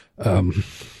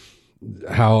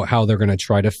 how they're going to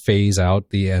try to phase out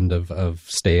the end of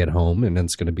stay at home, and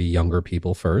it's going to be younger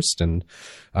people first. And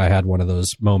I had one of those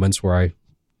moments where I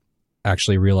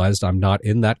actually realized I'm not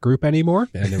in that group anymore,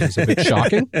 and it was a bit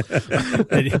shocking.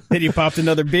 Then you popped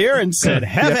another beer and said,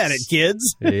 "Have at it,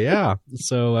 kids." Yeah.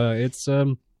 So it's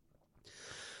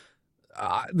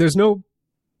there's no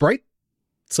bright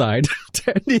side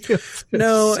to any of this.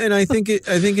 No, and I think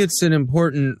it's an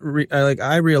important.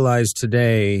 I realized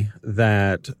today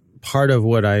that part of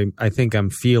what I think I'm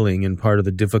feeling, and part of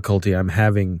the difficulty I'm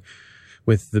having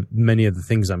with many of the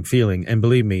things I'm feeling, and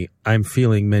believe me, I'm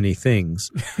feeling many things,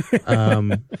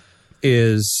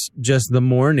 is just the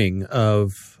mourning of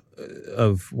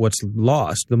what's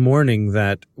lost, the mourning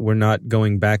that we're not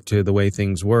going back to the way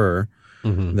things were,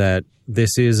 that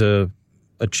this is a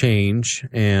change,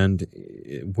 and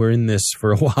we're in this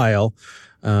for a while.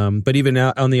 But even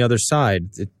out on the other side,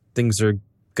 things are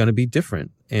going to be different.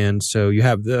 And so you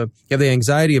have the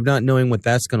anxiety of not knowing what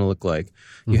that's going to look like.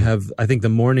 You have, I think, the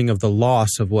mourning of the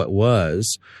loss of what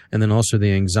was, and then also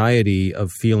the anxiety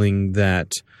of feeling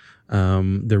that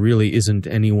there really isn't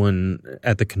anyone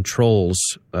at the controls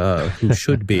who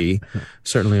should be,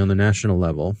 certainly on the national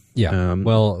level. Yeah.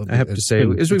 Well, I have to say,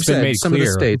 as we've said, some of the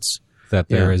states that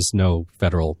there is no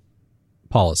federal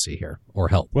policy here or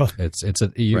help. Well,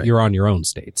 you're on your own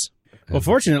states. Well,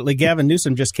 fortunately, Gavin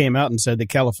Newsom just came out and said that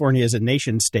California is a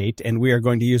nation state, and we are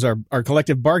going to use our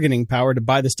collective bargaining power to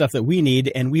buy the stuff that we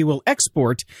need, and we will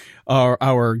export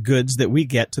our goods that we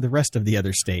get to the rest of the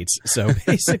other states. So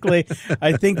basically,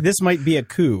 I think this might be a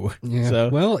coup. Yeah. So,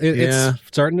 well, it's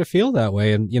starting to feel that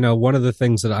way. And, one of the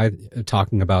things that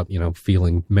talking about,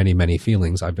 feeling many, many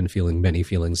feelings, I've been feeling many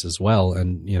feelings as well.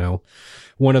 And,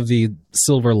 one of the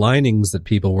silver linings that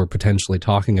people were potentially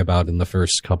talking about in the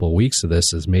first couple of weeks of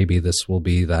this is maybe this will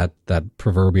be that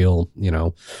proverbial,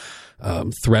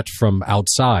 threat from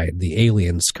outside. The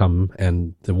aliens come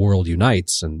and the world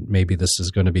unites, and maybe this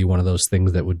is going to be one of those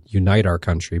things that would unite our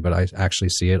country. But I actually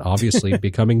see it obviously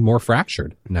becoming more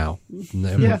fractured now.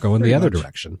 And we're going the other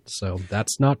direction. So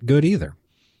that's not good either.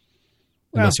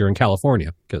 Unless you're in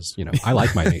California, because, I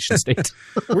like my nation state.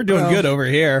 We're doing good over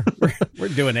here. We're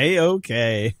doing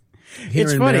A-okay.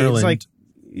 It's funny. Maryland, it's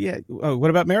like, what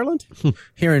about Maryland?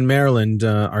 Here in Maryland,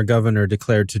 our governor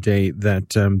declared today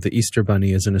that the Easter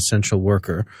Bunny is an essential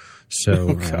worker.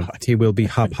 So he will be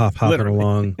hopping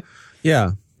along.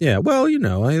 Yeah. Yeah, well,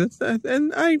 I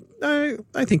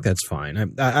think that's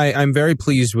fine. I'm very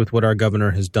pleased with what our governor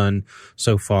has done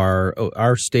so far.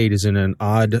 Our state is in an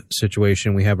odd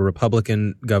situation. We have a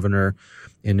Republican governor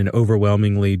in an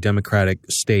overwhelmingly Democratic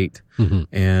state,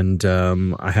 and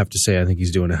I have to say I think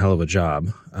he's doing a hell of a job.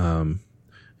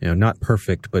 Not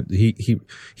perfect, but he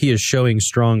is showing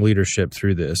strong leadership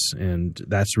through this, and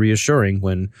that's reassuring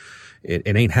when it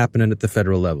ain't happening at the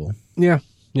federal level. Yeah.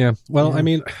 Yeah. Well, I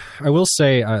mean, I will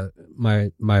say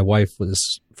my wife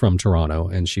was from Toronto,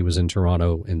 and she was in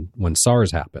Toronto when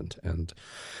SARS happened. And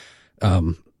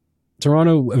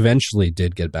Toronto eventually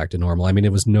did get back to normal. I mean,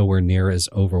 it was nowhere near as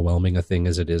overwhelming a thing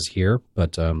as it is here,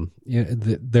 but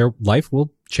their life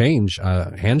will change.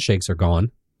 Handshakes are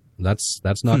gone. That's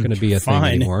not going to be a thing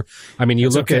anymore. I mean, you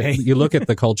look at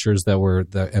the cultures that were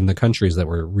and the countries that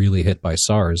were really hit by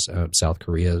SARS, South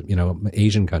Korea,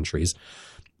 Asian countries.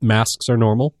 Masks are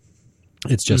normal.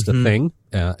 It's just a thing.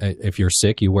 If you're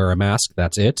sick, you wear a mask.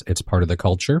 That's it. It's part of the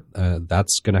culture.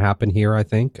 That's going to happen here, I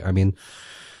think. I mean,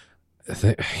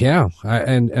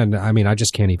 and I mean, I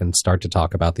just can't even start to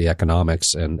talk about the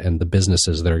economics and the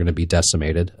businesses that are going to be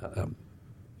decimated.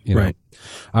 Right.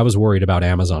 I was worried about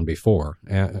Amazon before.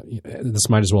 This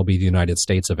might as well be the United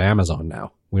States of Amazon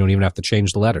now. We don't even have to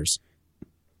change the letters.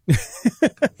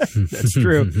 That's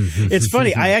true. It's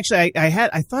funny. I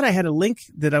thought I had a link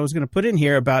that I was going to put in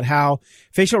here about how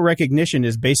facial recognition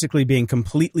is basically being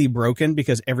completely broken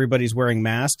because everybody's wearing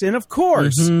masks. And of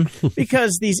course,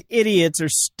 because these idiots are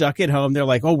stuck at home, they're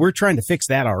like, oh, we're trying to fix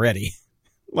that already.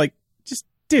 Like, just,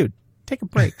 dude, take a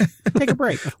break. Take a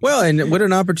break. Well, and what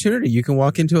an opportunity. You can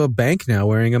walk into a bank now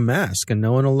wearing a mask and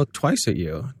no one will look twice at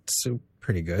you. It's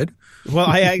pretty good. Well,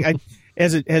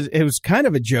 it was kind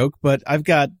of a joke, but I've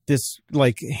got this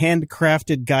like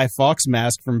handcrafted Guy Fawkes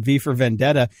mask from V for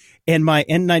Vendetta, and my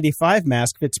N95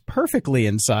 mask fits perfectly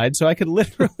inside, so I could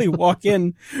literally walk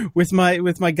in with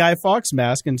my Guy Fawkes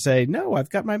mask and say, "No, I've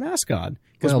got my mask on."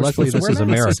 Well, luckily this is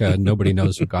America, and nobody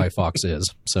knows who Guy Fawkes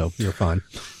is, so you're fine.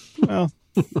 Well,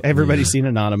 everybody's seen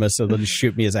Anonymous, so they'll just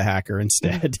shoot me as a hacker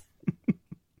instead.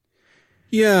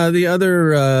 Yeah, the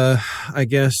other, I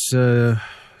guess.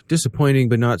 Disappointing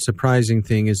but not surprising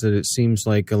thing is that it seems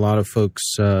like a lot of folks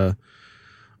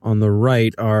on the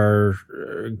right are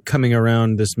coming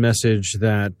around this message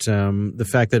that the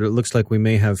fact that it looks like we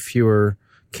may have fewer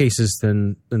cases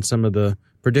than some of the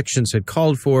predictions had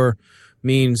called for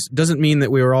doesn't mean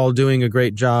that we were all doing a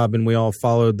great job and we all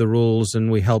followed the rules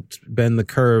and we helped bend the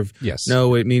curve. Yes.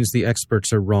 No, it means the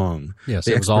experts are wrong. Yes,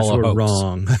 the it was all a hoax.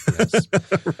 Wrong. Yes.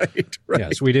 Right.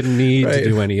 Yes, we didn't need to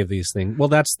do any of these things. Well,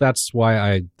 that's why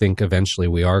I think eventually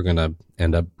we are going to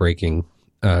end up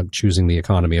choosing the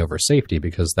economy over safety,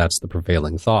 because that's the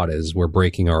prevailing thought is we're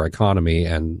breaking our economy,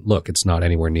 and look, it's not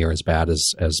anywhere near as bad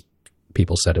as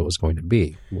people said it was going to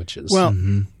be, which is,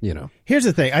 Here's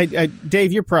the thing.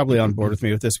 Dave, you're probably on board with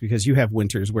me with this because you have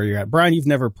winters where you're at. Brian, you've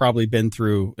never probably been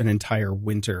through an entire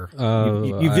winter.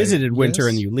 You visited winter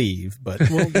and you leave, but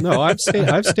no, I've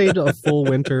stayed a full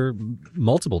winter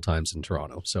multiple times in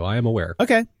Toronto, so I am aware.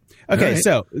 Okay. Right.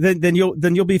 So then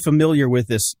you'll be familiar with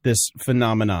this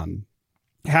phenomenon.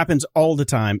 It happens all the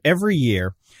time. Every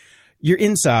year, you're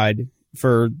inside.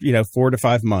 for 4 to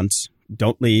 5 months.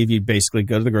 Don't leave. You basically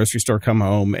go to the grocery store, come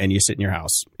home, and you sit in your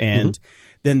house. And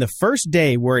then the first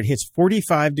day where it hits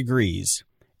 45 degrees,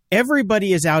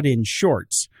 everybody is out in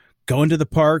shorts, going to the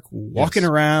park, walking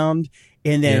around.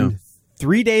 And then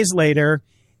 3 days later,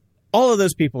 all of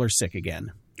those people are sick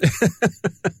again.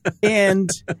 And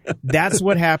that's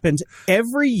what happens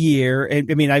every year. I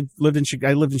mean, I lived in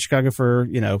Chicago for,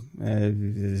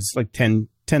 it's like 10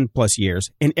 plus years.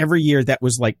 And every year that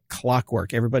was like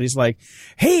clockwork. Everybody's like,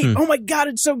 hey, oh my God,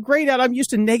 it's so great out. I'm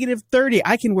used to negative 30.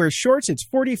 I can wear shorts. It's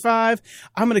 45.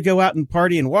 I'm going to go out and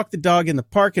party and walk the dog in the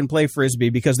park and play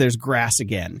Frisbee because there's grass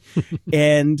again.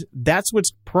 And that's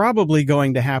what's probably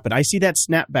going to happen. I see that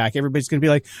snapback. Everybody's going to be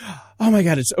like, oh my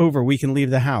God, it's over. We can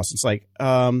leave the house. It's like,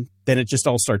 then it just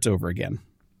all starts over again.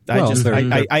 They're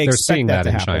expect seeing that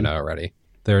in happen. China already.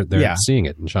 They're seeing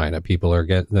it in China. People are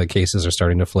the cases are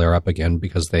starting to flare up again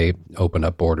because they open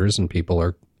up borders and people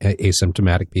are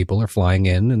asymptomatic. People are flying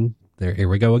in, and here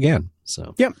we go again.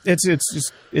 So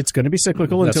it's going to be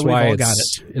cyclical until we've all got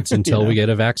it. It's until we get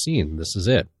a vaccine. This is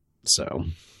it. So,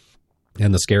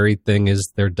 and the scary thing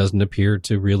is there doesn't appear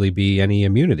to really be any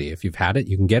immunity. If you've had it,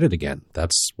 you can get it again.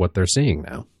 That's what they're seeing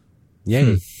now.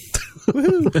 Yay.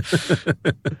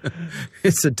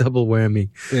 It's a double whammy.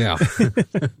 Yeah.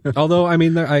 Although, I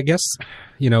mean, I guess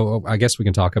we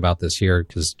can talk about this here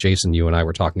because Jason, you and I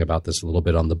were talking about this a little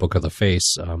bit on the Book of the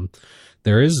Face.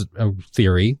 There is a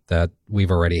theory that we've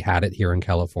already had it here in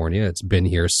California. It's been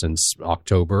here since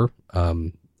October.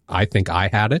 I think I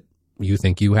had it. You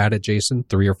think you had it, Jason?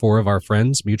 3 or 4 of our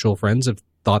friends, mutual friends, have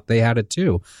thought they had it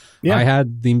too. Yeah. I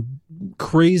had the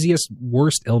craziest,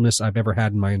 worst illness I've ever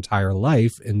had in my entire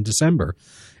life in December.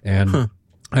 And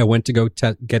I went to go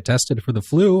get tested for the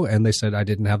flu, and they said I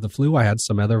didn't have the flu. I had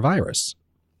some other virus.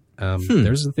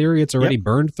 There's a theory it's already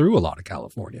burned through a lot of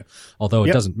California, although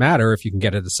it doesn't matter if you can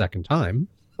get it a second time.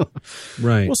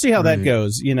 Right. We'll see how that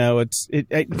goes.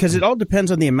 Because it all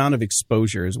depends on the amount of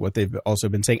exposure is what they've also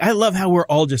been saying. I love how we're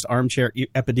all just armchair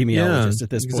epidemiologists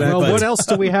at this point. Well, what else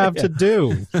do we have to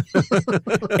do?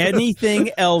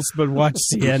 Anything else but watch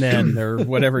CNN or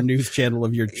whatever news channel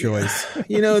of your choice.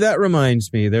 That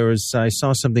reminds me. I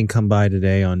saw something come by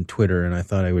today on Twitter, and I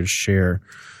thought I would share.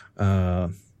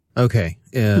 Okay.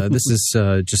 This is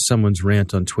just someone's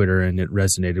rant on Twitter, and it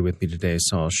resonated with me today,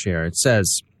 so I'll share. It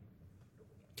says,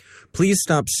 "Please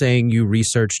stop saying you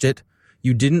researched it.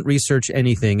 You didn't research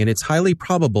anything, and it's highly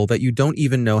probable that you don't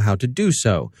even know how to do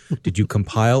so. Did you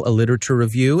compile a literature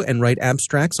review and write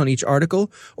abstracts on each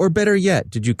article? Or better yet,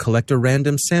 did you collect a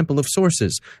random sample of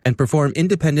sources and perform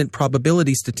independent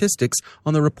probability statistics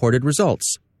on the reported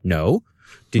results? No?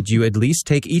 Did you at least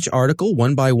take each article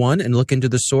one by one and look into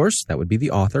the source, that would be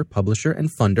the author, publisher, and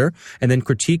funder, and then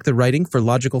critique the writing for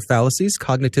logical fallacies,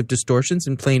 cognitive distortions,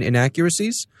 and plain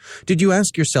inaccuracies? Did you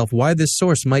ask yourself why this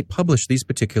source might publish these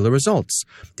particular results?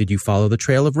 Did you follow the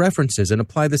trail of references and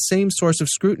apply the same source of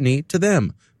scrutiny to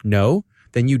them? No?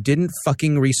 Then you didn't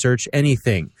fucking research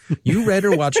anything. You read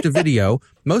or watched a video,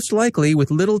 most likely with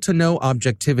little to no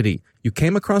objectivity. You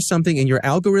came across something in your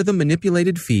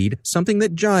algorithm-manipulated feed, something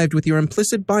that jived with your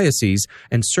implicit biases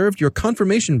and served your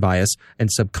confirmation bias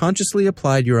and subconsciously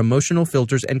applied your emotional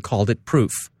filters and called it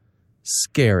proof.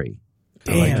 Scary."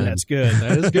 Damn, that's good.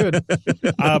 That is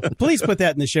good. Please put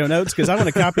that in the show notes because I want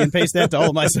to copy and paste that to all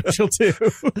of my social too.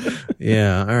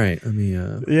 Yeah, all right. Let me.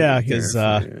 Because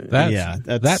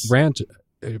that rant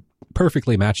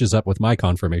perfectly matches up with my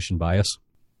confirmation bias.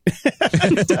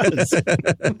 It does.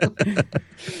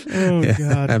 Oh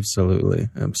God! Absolutely.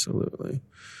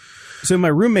 So my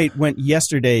roommate went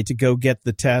yesterday to go get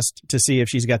the test to see if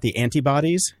she's got the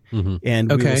antibodies,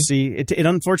 and we will see. It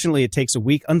unfortunately it takes a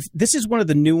week. This is one of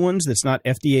the new ones that's not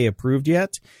FDA approved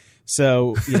yet.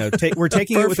 So we're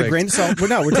taking it with a grain of salt.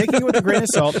 We're taking it with a grain of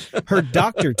salt. Her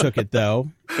doctor took it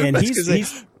though, and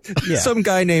he's some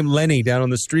guy named Lenny down on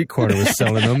the street corner was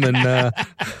selling them, and.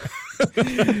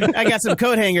 I got some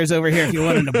coat hangers over here if you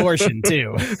want an abortion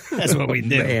too. That's what we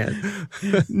do. Man.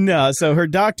 No, so her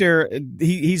doctor,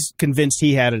 he's convinced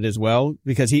he had it as well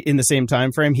because in the same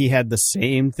time frame he had the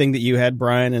same thing that you had,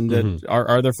 Brian, and that our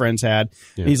other friends had.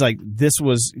 Yeah. He's like, this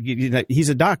was. He's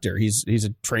a doctor. He's a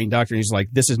trained doctor. He's like,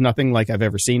 this is nothing like I've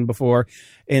ever seen before,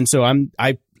 and so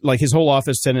I like his whole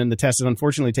office sent in the test. It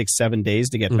unfortunately takes 7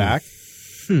 days to get back.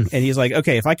 And he's like,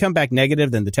 okay, if I come back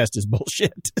negative, then the test is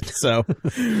bullshit. So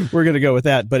we're going to go with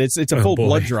that. But it's a full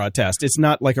blood draw test. It's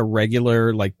not like a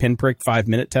regular pinprick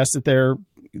 5-minute test that they're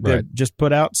just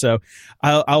put out. So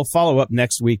I'll follow up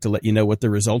next week to let you know what the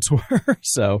results were.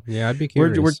 So yeah, I'd be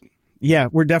curious.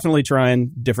 We're definitely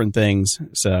trying different things.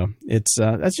 So it's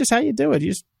that's just how you do it. You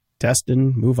just test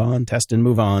and move on, test and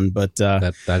move on. But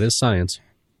that is science.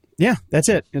 yeah, that's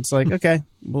it. It's like, okay,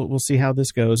 we'll see how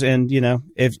this goes. And,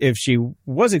 if she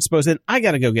was exposed, then I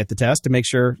got to go get the test to make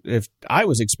sure if I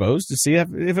was exposed to see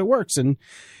if it works. And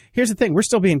here's the thing. We're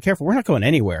still being careful. We're not going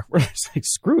anywhere. We're just like,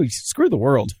 screw the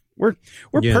world. We're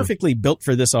perfectly built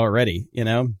for this already,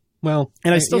 Well,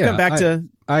 and I still come back to...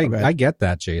 I get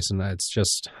that, Jason. It's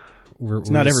just... We're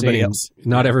not everybody else.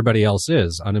 Not everybody else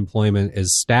is. Unemployment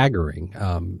is staggering.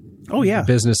 Oh, yeah.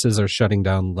 Businesses are shutting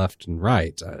down left and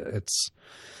right.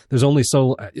 There's only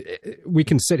so... we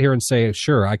can sit here and say,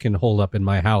 sure, I can hold up in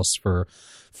my house for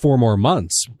 4 more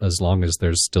months as long as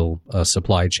there's still a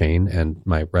supply chain and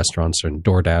my restaurants are in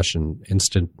DoorDash and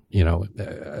instant,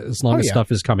 as long as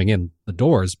stuff is coming in the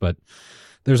doors. But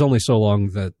there's only so long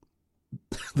that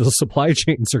the supply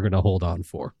chains are going to hold on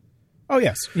for. Oh,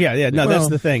 yes. Yeah. No, that's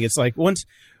the thing. It's like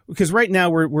because right now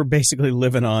we're basically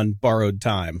living on borrowed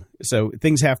time. So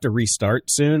things have to restart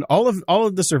soon. All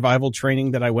of the survival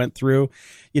training that I went through,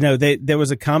 there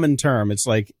was a common term. It's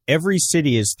like every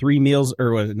city is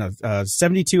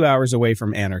 72 hours away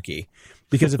from anarchy.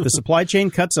 Because if the supply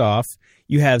chain cuts off,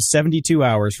 you have 72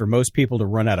 hours for most people to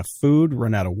run out of food,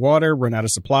 run out of water, run out of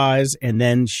supplies, and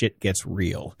then shit gets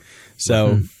real.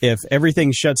 So if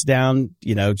everything shuts down,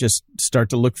 just start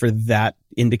to look for that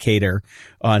indicator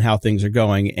on how things are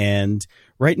going. And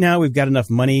right now we've got enough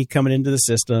money coming into the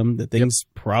system that things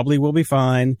probably will be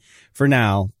fine for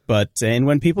now. And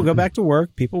when people go back to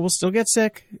work, people will still get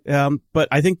sick. But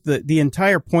I think the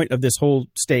entire point of this whole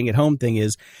staying at home thing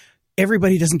is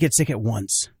everybody doesn't get sick at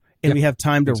once. And we have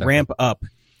time to ramp up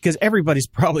because everybody's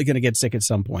probably going to get sick at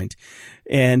some point.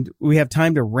 And we have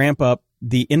time to ramp up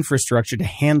the infrastructure to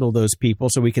handle those people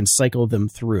so we can cycle them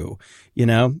through,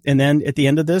 And then at the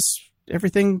end of this,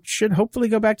 everything should hopefully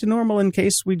go back to normal in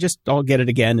case we just all get it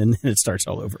again and it starts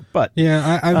all over. But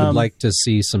yeah, I would like to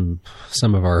see some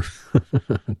of our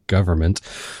government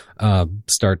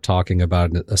start talking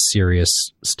about a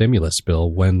serious stimulus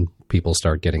bill when people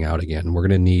start getting out again. We're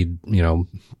going to need,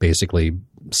 basically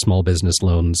small business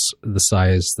loans the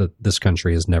size that this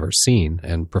country has never seen,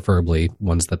 and preferably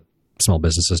ones that small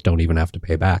businesses don't even have to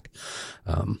pay back.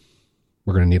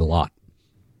 We're going to need a lot.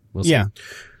 We'll see.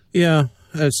 Yeah.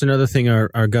 That's another thing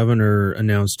our governor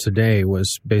announced today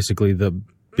was basically the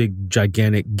big,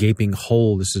 gigantic, gaping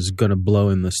hole this is going to blow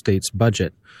in the state's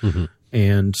budget. Mm-hmm.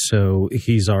 And so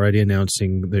he's already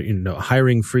announcing the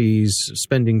hiring freeze,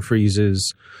 spending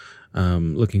freezes,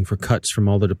 looking for cuts from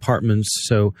all the departments.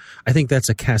 So I think that's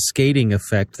a cascading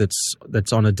effect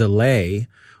that's on a delay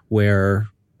where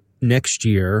next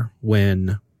year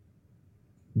when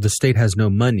the state has no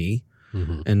money,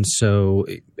 and so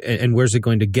and where's it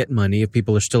going to get money if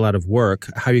people are still out of work?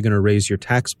 How are you going to raise your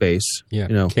tax base?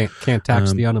 Yeah, can't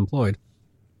tax the unemployed.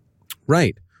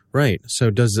 Right. So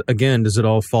does it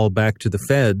all fall back to the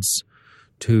feds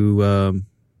to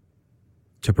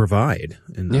provide?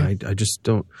 And I just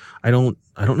don't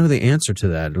know the answer to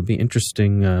that. It'll be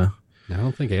interesting. I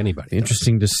don't think anybody.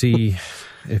 Interesting to see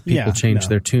if people change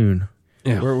their tune.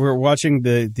 Yeah. We're watching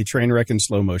the train wreck in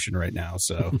slow motion right now,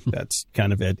 so that's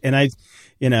kind of it. And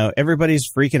everybody's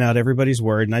freaking out, everybody's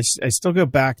worried, and I still go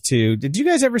back to. Did you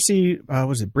guys ever see?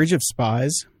 Was it Bridge of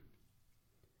Spies?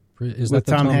 Is that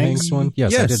the Tom Hanks one?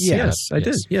 Yes, I did. I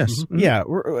did. Yes. Mm-hmm. Yeah.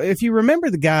 If you remember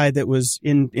the guy that was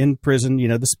in prison,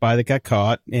 the spy that got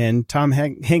caught, and Tom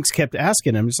Hanks kept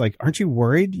asking him, it's like, aren't you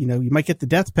worried? You might get the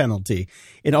death penalty.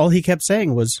 And all he kept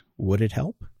saying was, would it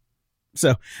help?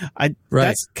 So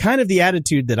that's kind of the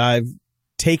attitude that I've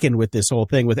taken with this whole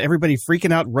thing, with everybody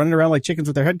freaking out, running around like chickens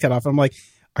with their head cut off. I'm like,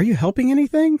 are you helping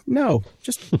anything? No,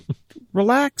 just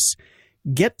relax.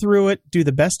 Get through it, do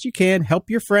the best you can, help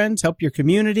your friends, help your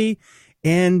community,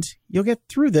 and you'll get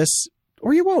through this,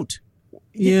 or you won't.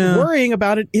 Yeah. Worrying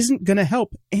about it isn't going to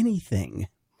help anything.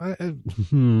 Well,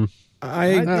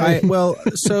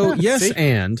 so yes,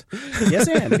 and. Yes,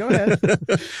 and. Go ahead.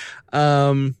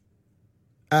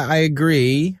 I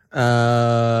agree.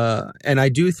 And I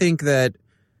do think that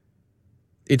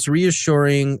it's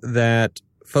reassuring that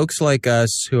folks like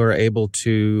us who are able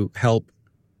to help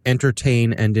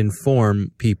entertain and inform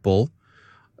people,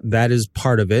 that is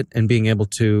part of it, and being able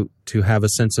to have a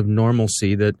sense of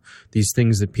normalcy, that these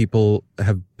things that people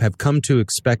have come to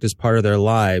expect as part of their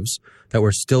lives, that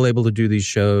we're still able to do these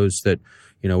shows, that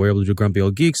we're able to do Grumpy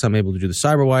Old Geeks, I'm able to do the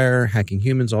Cyberwire, Hacking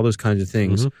Humans, all those kinds of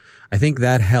things. Mm-hmm. I think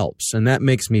that helps, and that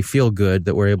makes me feel good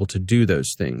that we're able to do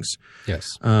those things. Yes.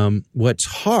 What's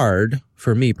hard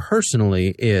for me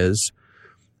personally is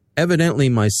evidently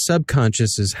my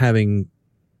subconscious is having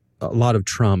a lot of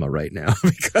trauma right now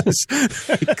because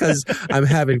I'm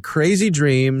having crazy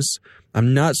dreams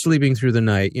I'm not sleeping through the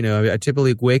night. You know, I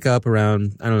typically wake up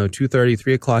around, 2:30,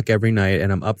 3 o'clock every night,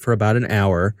 and I'm up for about an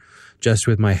hour just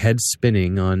with my head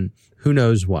spinning on who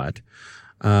knows what.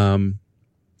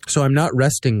 So I'm not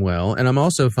resting well. And I'm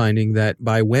also finding that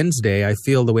by Wednesday, I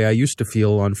feel the way I used to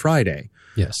feel on Friday.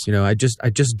 Yes. You know, I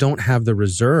just don't have the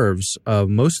reserves of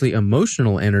mostly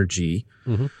emotional energy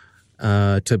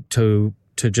to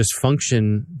just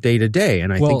function day to day.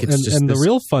 And I think it's just the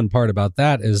real fun part about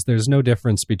that is there's no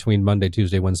difference between Monday,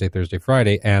 Tuesday, Wednesday, Thursday,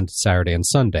 Friday, and Saturday and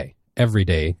Sunday. Every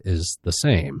day is the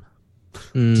same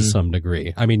to some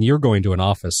degree. I mean, you're going to an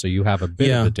office, so you have a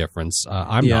bit of a difference.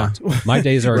 I'm not. My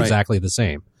days are exactly the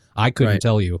same. I couldn't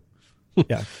tell you.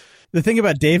 Yeah. The thing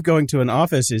about Dave going to an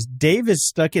office is Dave is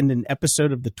stuck in an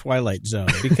episode of The Twilight Zone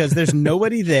because there's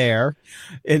nobody there,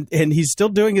 and he's still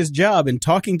doing his job and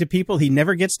talking to people he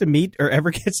never gets to meet or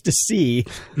ever gets to see.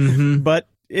 But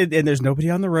and there's nobody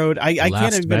on the road. I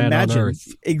can't even imagine.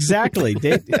 Exactly.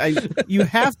 Dave, you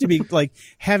have to be like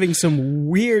having some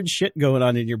weird shit going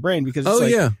on in your brain because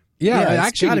it's Yeah,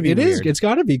 actually, it is. It's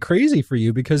got to be crazy for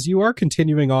you because you are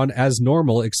continuing on as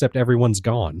normal, except everyone's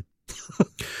gone.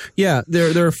 Yeah,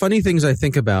 there are funny things I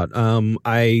think about.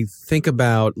 I think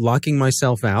about locking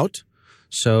myself out.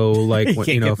 So, like,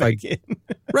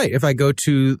 if I go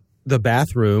to the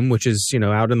bathroom, which is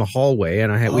out in the hallway,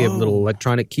 and we have little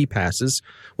electronic key passes.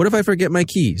 What if I forget my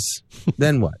keys?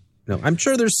 Then what? No, I'm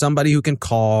sure there's somebody who can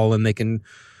call and they can.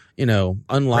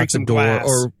 Unlock the door glass.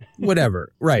 Or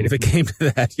whatever. Right. If it came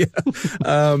to that. Yeah.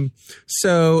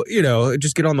 So,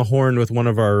 just get on the horn with one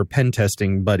of our pen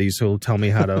testing buddies who'll tell me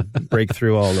how to break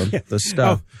through all the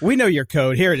stuff. Oh, we know your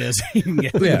code. Here it is. You can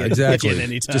get exactly. Get you in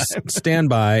anytime. Just stand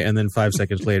by and then 5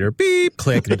 seconds later, beep,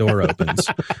 click, the door opens.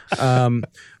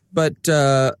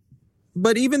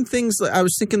 But even things like, I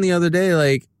was thinking the other day,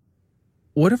 like,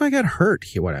 what if I got hurt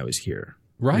here when I was here?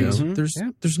 Right.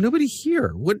 There's nobody here.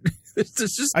 What? There's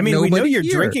just we know you're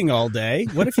drinking all day.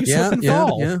 What if you slip and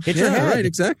fall? Hit your head. Right,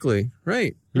 exactly.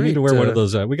 Right. You need to wear one of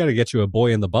those. We got to get you a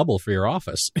boy in the bubble for your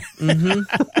office.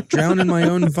 Drown in my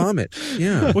own vomit.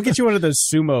 Yeah. We'll get you one of those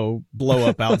sumo blow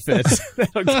up outfits.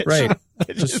 Right.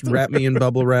 Just wrap me in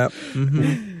bubble wrap.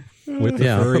 With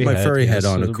the furry put my head. furry head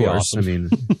on, of course. Awesome. I mean,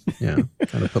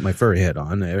 gotta put my furry head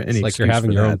on. It's like you're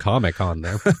having your own comic on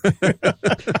there.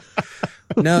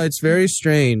 No, it's very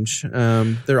strange.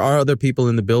 There are other people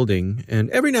in the building, and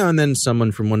every now and then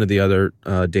someone from one of the other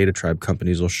Data Tribe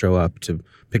companies will show up to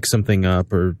pick something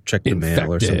up or check the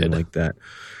mail or something like that.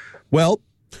 Well,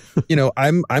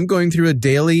 I'm going through a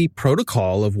daily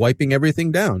protocol of wiping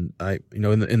everything down.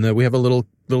 We have a little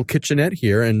kitchenette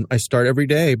here, and I start every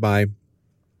day by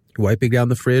wiping down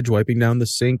the fridge, wiping down the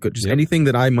sink, just anything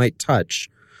that I might touch,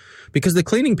 because the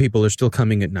cleaning people are still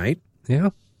coming at night. Yeah.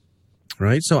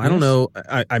 Right. So I don't know.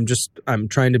 I'm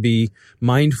trying to be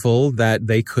mindful that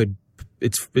they could.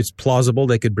 It's plausible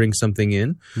they could bring something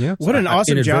in. Yeah. What an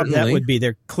awesome job that would be.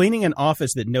 They're cleaning an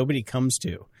office that nobody comes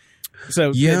to.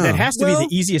 So that has to be the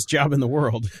easiest job in the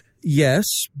world. Yes,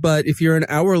 but if you're an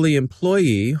hourly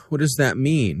employee, what does that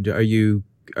mean? Are you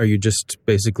just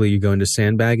basically you go into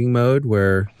sandbagging mode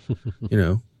where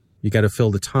you got to fill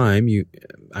the time.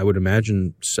 I would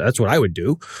imagine that's what I would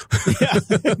do. Yeah,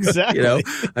 exactly.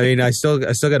 I mean, I still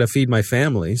got to feed my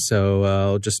family, so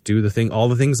I'll just do all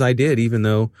the things I did, even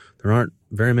though there aren't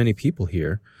very many people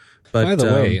here. But by the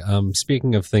way,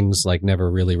 speaking of things like never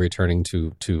really returning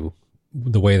to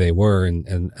the way they were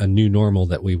and a new normal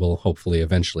that we will hopefully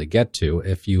eventually get to,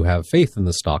 if you have faith in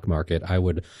the stock market, I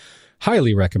would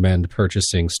highly recommend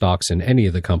purchasing stocks in any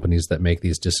of the companies that make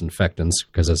these disinfectants,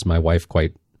 because as my wife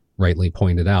quite rightly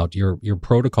pointed out, your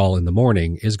protocol in the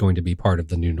morning is going to be part of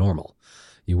the new normal.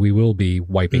 We will be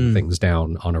wiping things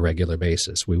down on a regular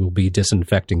basis. We will be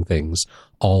disinfecting things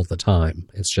all the time.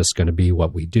 It's just going to be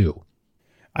what we do.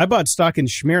 I bought stock in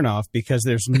Smirnoff because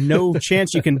there's no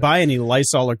chance you can buy any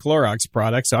Lysol or Clorox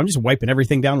products, so I'm just wiping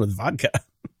everything down with vodka.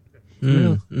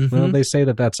 Well, they say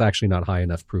that that's actually not high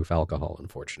enough proof alcohol,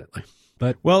 unfortunately.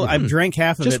 But I've drank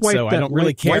half of it, so I don't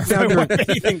really care.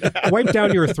 Wipe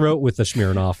down your throat with the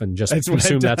Smirnoff and just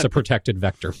assume that's a protected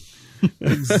vector.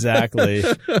 Exactly.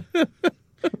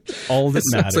 All that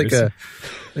matters.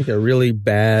 Like a really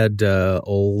bad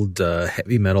old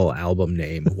heavy metal album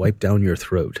name. Wipe down your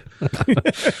throat.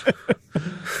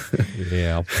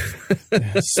 Yeah.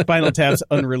 Spinal Tap's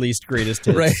unreleased greatest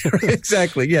hits. Right,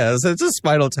 exactly. Yeah, so it's a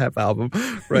Spinal Tap album.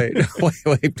 Right.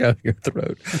 Wipe down your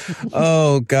throat.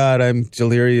 Oh, God, I'm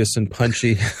delirious and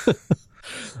punchy.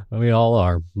 We all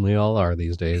are. We all are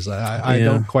these days. I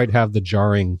don't quite have the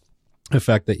jarring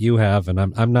effect that you have, and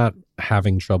I'm not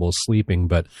having trouble sleeping,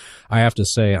 but I have to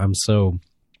say I'm so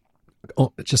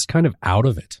just kind of out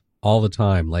of it. all the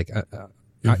time. Like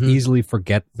I easily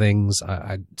forget things.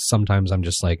 Sometimes I'm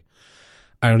just like,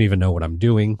 I don't even know what I'm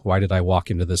doing. Why did I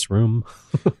walk into this room?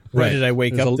 Why did I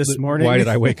wake up this morning? Why did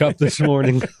I wake up this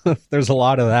morning? There's a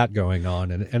lot of that going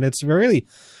on. And it's really,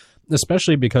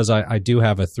 especially because I do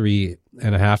have a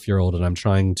 3.5-year-old and I'm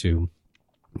trying to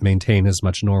maintain as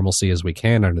much normalcy as we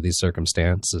can under these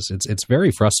circumstances. It's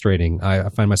very frustrating. I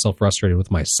find myself frustrated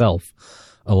with myself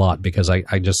a lot because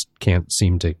I just can't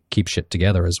seem to keep shit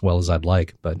together as well as I'd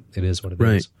like, but it is what it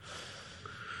is.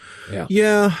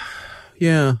 Yeah.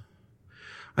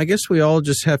 I guess we all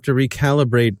just have to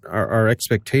recalibrate our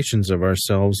expectations of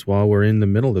ourselves while we're in the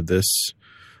middle of this,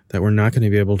 that we're not going to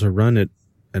be able to run it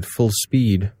at full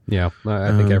speed. Yeah,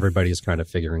 I think everybody's kind of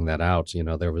figuring that out. You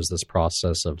know, there was this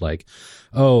process of like,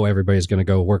 oh, everybody's going to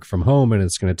go work from home and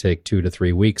it's going to take 2 to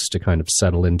 3 weeks to kind of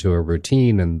settle into a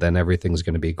routine and then everything's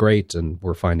going to be great. And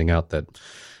we're finding out that,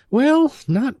 well,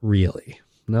 not really.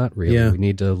 Not really. Yeah. We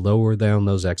need to lower down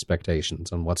those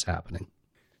expectations on what's happening.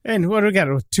 And what do we got?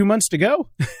 2 months to go?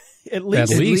 At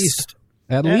least.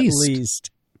 At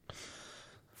least.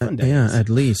 Fun days. Yeah, at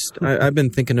least. I've been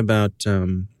thinking about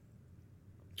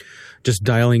just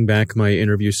dialing back my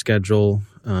interview schedule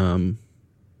on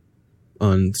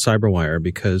CyberWire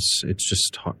because it's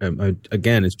just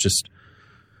again, it's just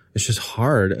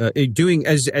hard. Doing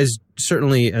as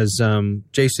certainly as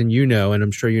Jason, you know, and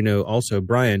I'm sure you know also,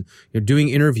 Brian, doing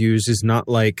interviews is not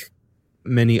like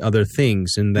many other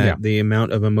things in that the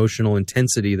amount of emotional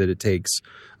intensity that it takes,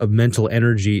 of mental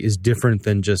energy, is different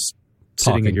than just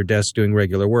sitting at your desk doing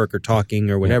regular work or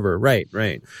talking or whatever. Right.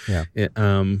 Yeah.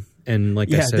 And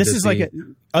like I said, this is like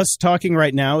us talking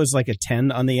right now is like a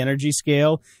 10 on the energy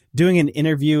scale. Doing an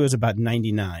interview is about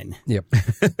 99. Yep.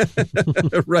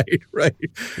 Right.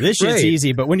 This shit's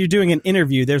easy, but when you're doing an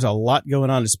interview, there's a lot going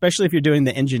on, especially if you're doing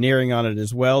the engineering on it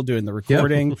as well, doing the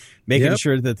recording, making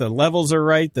sure that the levels are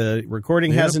right, the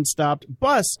recording hasn't stopped,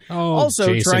 plus also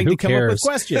Jason, trying to come cares? up with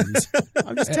questions.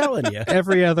 I'm just telling you.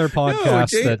 Every other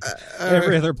podcast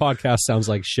every other podcast sounds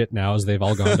like shit now as they've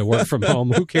all gone to work from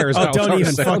home. Who cares? Oh, don't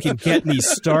even fucking get me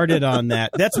started on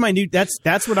that. That's my new.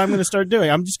 That's what I'm going to start doing.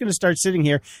 I'm just going to start sitting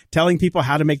here telling people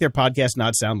how to make their podcast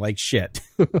not sound like shit.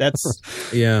 That's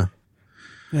yeah.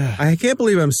 I can't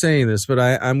believe I'm saying this, but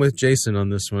I'm with Jason on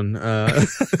this one.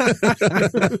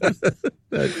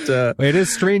 It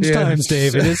is strange times,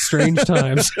 Dave. It is strange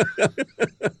times.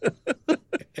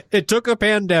 It took a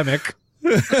pandemic.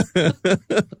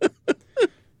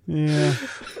 Yeah.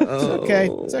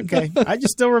 It's okay. I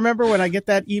just still remember when I get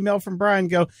that email from Brian,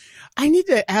 I need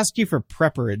to ask you for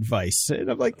prepper advice.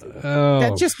 And I'm like,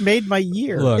 that just made my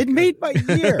year. Look. It made my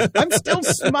year. I'm still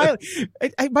smiling.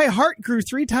 My heart grew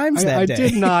 3 times that day. I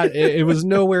did not. It was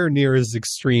nowhere near as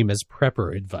extreme as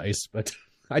prepper advice, but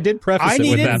I did preface it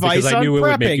with that because I knew it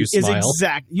would make you smile.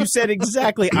 You said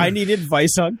exactly. I need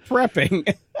advice on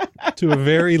prepping. To a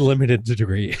very limited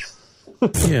degree.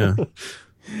 Yeah.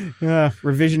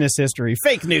 Revisionist history.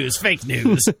 Fake news.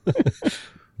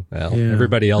 Well,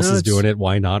 everybody else is doing it.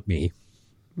 Why not me?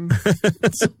 But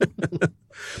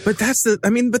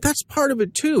that's part of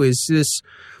it too, is this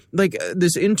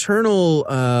internal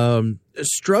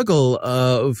struggle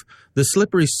of the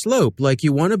slippery slope. Like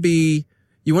you want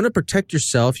to protect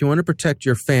yourself, you want to protect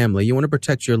your family, you want to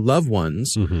protect your loved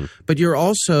ones, but you're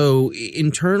also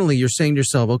internally you're saying to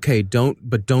yourself, okay,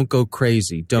 don't go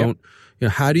crazy. Don't. You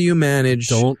know, how do you manage?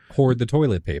 Don't hoard the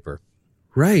toilet paper.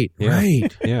 Right.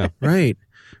 Yeah. Right.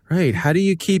 How do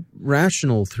you keep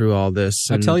rational through all this?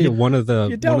 I tell you, one of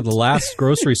the last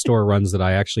grocery store runs that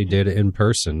I actually did in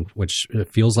person, which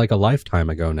feels like a lifetime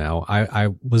ago now. I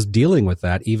was dealing with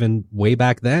that even way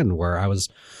back then, where I was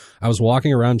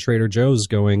walking around Trader Joe's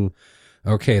going,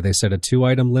 okay, they said a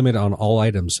 2-item limit on all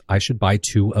items. I should buy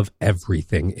 2 of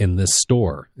everything in this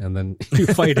store. And then you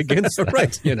fight against that,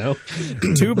 right? You know,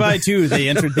 2 by 2, they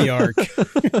entered the ark.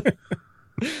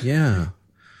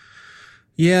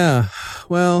 Yeah.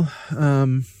 Well,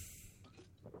 on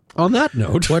that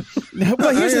note, what?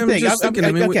 Well, here's the thing. Thinking,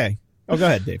 okay. Go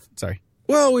ahead, Dave. Sorry.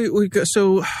 Well, we got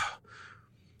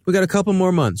a couple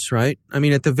more months, right? I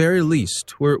mean, at the very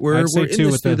least, we're in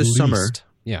this through the summer.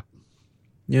 Yeah.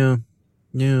 Yeah.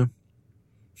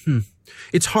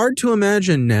 It's hard to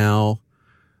imagine now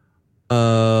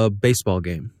a baseball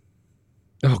game.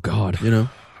 Oh God. You know,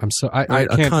 I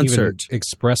can't a concert. even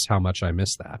express how much I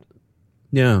miss that.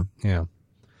 Yeah.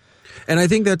 And I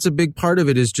think that's a big part of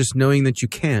it, is just knowing that you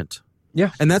can't.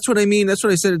 Yeah. And that's what I mean. That's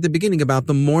what I said at the beginning about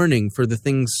the mourning for the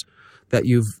things that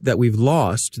we've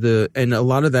lost. And a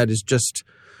lot of that is just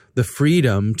the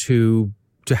freedom to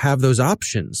have those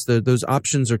options. Those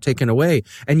options are taken away,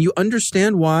 and you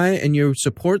understand why, and you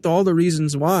support all the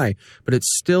reasons why, but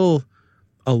it's still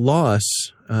a loss.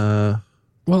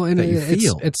 Well, and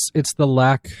it's the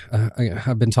lack.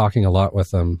 I've been talking a lot with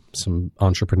some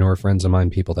entrepreneur friends of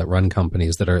mine, people that run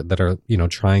companies that are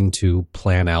trying to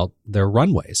plan out their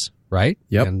runways, right?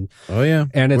 Yep. And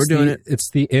we're doing it. It's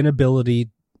the inability.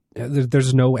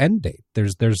 There's no end date.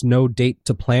 There's no date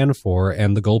to plan for,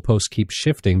 and the goalposts keep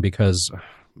shifting because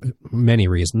many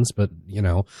reasons. But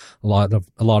a lot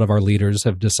of our leaders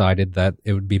have decided that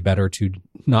it would be better to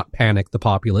not panic the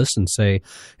populace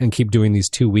and keep doing these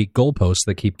 2-week goalposts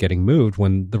that keep getting moved,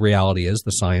 when the reality is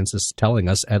the science is telling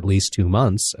us at least 2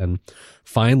 months, and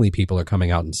finally people are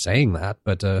coming out and saying that.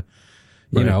 But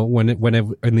when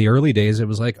in the early days it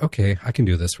was like, okay, I can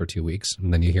do this for 2 weeks,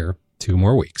 and then you hear 2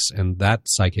 more weeks, and that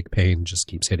psychic pain just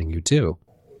keeps hitting you too.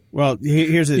 Well,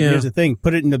 here's the thing.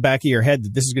 Put it in the back of your head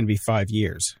that this is going to be 5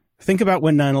 years. Think about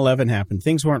when 9/11 happened.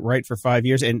 Things weren't right for 5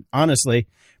 years, and honestly,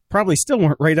 probably still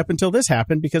weren't right up until this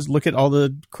happened, because look at all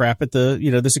the crap at the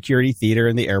the security theater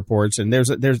and the airports, and there's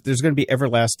going to be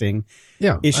everlasting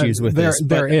issues with this.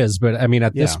 There is, but I mean,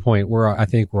 at this point, I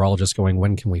think we're all just going,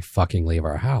 when can we fucking leave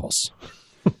our house?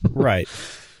 Right.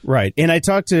 Right. And I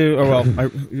talked to,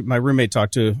 my roommate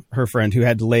talked to her friend who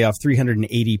had to lay off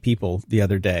 380 people the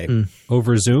other day.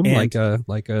 Over Zoom, like a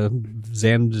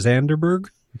Zanderberg?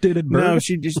 No,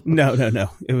 she just, no.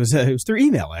 It was through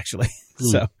email, actually.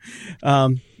 So,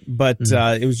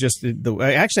 it was just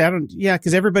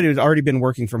because everybody had already been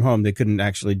working from home. They couldn't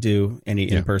actually do any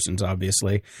in-persons,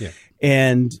 obviously. Yeah.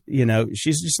 And,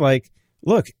 she's just like,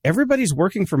 look, everybody's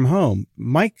working from home.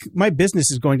 My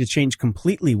business is going to change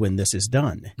completely when this is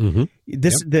done. Mm-hmm.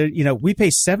 We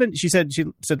pay she said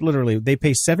literally, they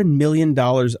pay $7 million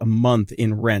a month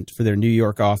in rent for their New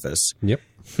York office. Yep.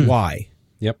 Why?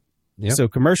 Yep. So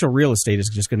commercial real estate is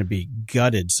just going to be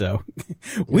gutted. So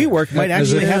WeWork might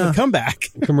actually have a comeback.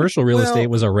 Commercial real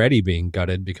estate was already being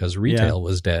gutted because retail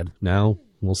was dead. Now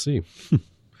we'll see.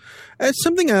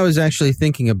 Something I was actually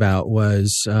thinking about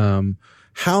was,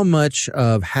 how much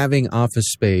of having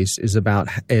office space is about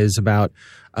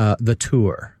the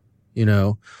tour,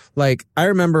 Like, I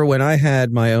remember when I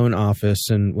had my own office,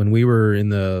 and when we were in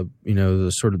the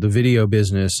sort of the video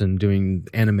business and doing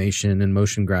animation and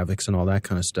motion graphics and all that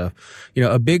kind of stuff,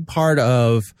 a big part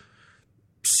of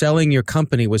selling your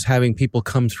company was having people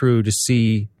come through to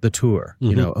see the tour.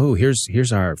 Mm-hmm.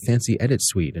 Here's our fancy edit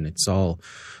suite, and it's all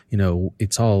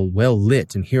well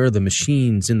lit, and here are the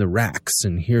machines in the racks,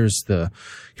 and here are the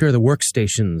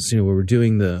workstations, where we're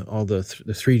doing all the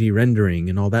 3D rendering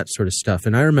and all that sort of stuff.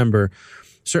 And I remember,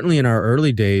 certainly in our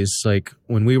early days, like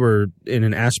when we were in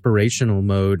an aspirational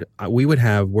mode, we would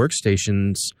have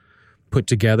workstations put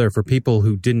together for people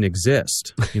who didn't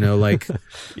exist, like,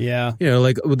 like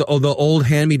the old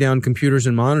hand-me-down computers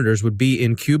and monitors would be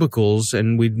in cubicles,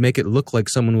 and we'd make it look like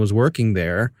someone was working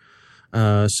there,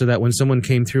 so that when someone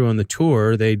came through on the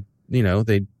tour, they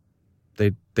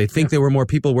think there were more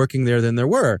people working there than there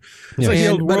were. It's like the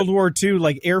old World War II,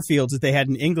 like airfields that they had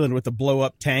in England with the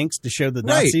blow-up tanks to show the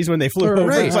Nazis when they flew over.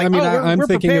 Right. It's like, I'm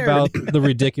thinking prepared. about the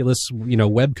ridiculous,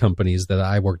 web companies that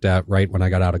I worked at right when I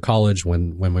got out of college,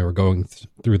 when we were going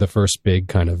through the first big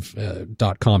kind of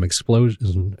 .com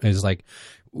explosion. It's like,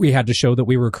 we had to show that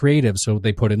we were creative, so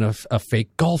they put in a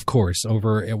fake golf course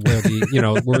over where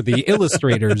the where the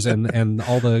illustrators and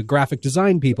all the graphic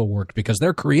design people worked, because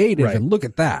they're creative, and look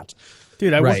at that.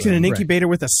 Dude, I worked in an incubator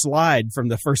with a slide from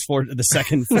the first floor to the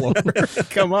second floor.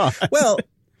 Come on. Well,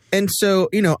 and so,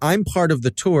 I'm part of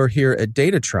the tour here at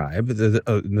Data Tribe.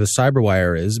 The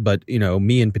CyberWire is, but,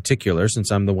 me in particular,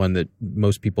 since I'm the one that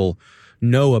most people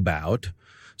know about.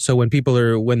 So when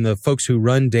the folks who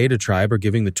run Data Tribe are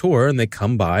giving the tour, and they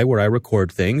come by where I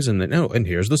record things, and then, and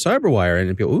here's the CyberWire,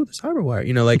 and people, the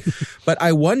CyberWire, but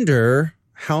I wonder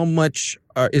how much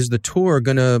is the tour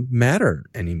going to matter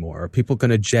anymore? Are people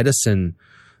going to jettison?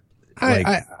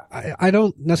 I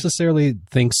don't necessarily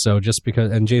think so, just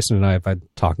because, and Jason and I have been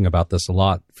talking about this a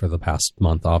lot for the past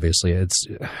month, obviously.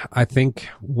 I think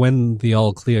when the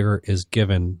all clear is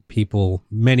given,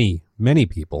 many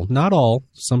people, not all,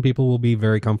 some people will be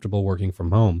very comfortable working from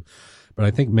home, but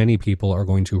I think many people are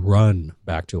going to run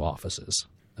back to offices.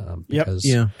 And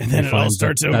then it all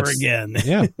starts over again.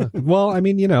 Yeah. Well, I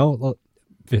mean,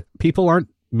 people aren't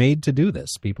made to do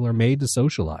this. People are made to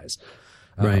socialize.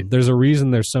 Right. There's a reason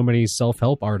there's so many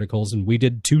self-help articles, and we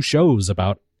did 2 shows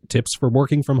about tips for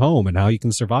working from home and how you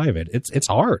can survive it. It's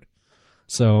hard.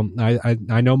 So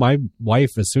I know my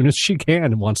wife, as soon as she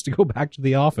can, wants to go back to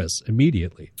the office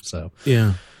immediately. So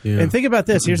Yeah. And think about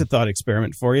this. Here's a thought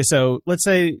experiment for you. So let's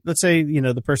say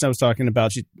the person I was talking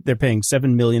about, they're paying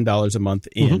 $7 million a month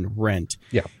in rent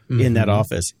in that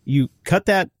office. You cut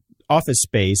that office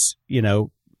space,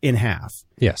 in half.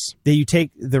 yes. Then you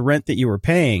take the rent that you were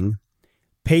paying,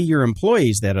 pay your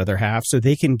employees that other half so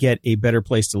they can get a better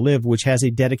place to live, which has a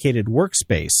dedicated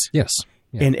workspace. Yes.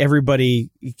 Yeah. And everybody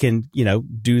can,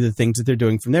 do the things that they're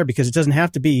doing from there, because it doesn't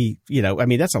have to be,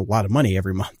 that's a lot of money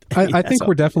every month. I think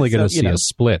we're definitely going to see a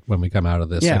split when we come out of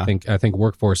this. Yeah. I think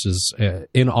workforces,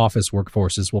 in office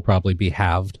workforces, will probably be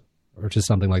halved or just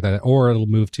something like that, or it'll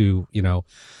move to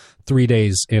 3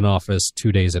 days in office,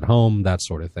 2 days at home, that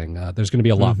sort of thing. There's going to be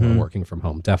a lot more working from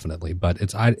home, definitely, but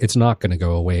it's not going to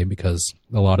go away, because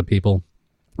a lot of people,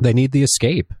 they need the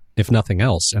escape, if nothing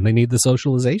else, and they need the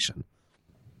socialization.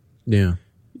 Yeah.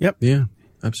 Yep. Yeah,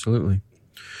 absolutely.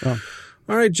 Well,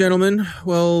 all right, gentlemen.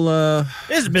 Well,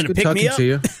 this has been a good pick me talking up. to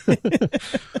you.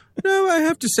 No, I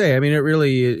have to say, I mean,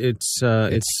 it's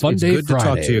Fun Day good to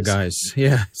talk to you Fridays. guys.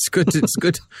 Yeah, it's good.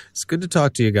 It's good to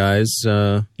talk to you guys.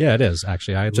 Yeah, it is,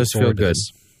 actually. I Just look feel forward to good.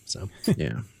 this. So,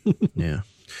 Yeah.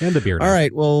 and the beer. All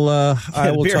right. Well,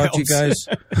 I the will beer talk to you guys.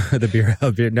 The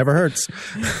beer never hurts.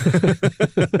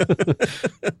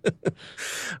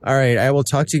 All right. I will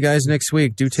talk to you guys next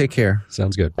week. Do take care.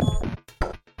 Sounds good.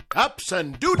 Ups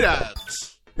and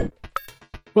doodads.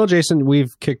 Well, Jason, we've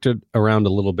kicked it around a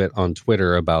little bit on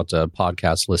Twitter about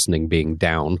podcast listening being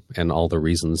down and all the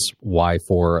reasons why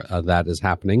for that is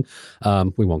happening.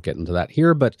 We won't get into that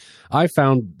here, but I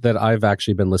found that I've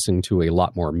actually been listening to a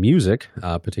lot more music,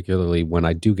 particularly when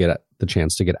I do get the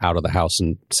chance to get out of the house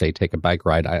and, say, take a bike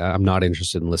ride. I'm not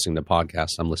interested in listening to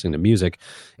podcasts. I'm listening to music.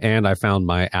 And I found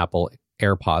my Apple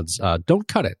AirPods don't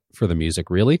cut it for the music,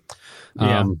 really.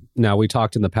 Yeah. Now, we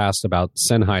talked in the past about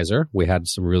Sennheiser. We had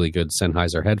some really good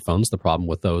Sennheiser headphones. The problem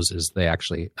with those is they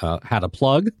actually had a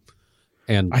plug.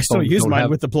 And I still use mine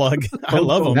with the plug. I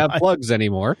love them. Don't have plugs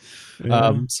anymore.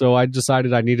 Yeah. So I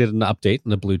decided I needed an update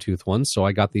in the Bluetooth one. So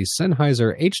I got the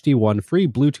Sennheiser HD1 free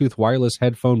Bluetooth wireless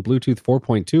headphone, Bluetooth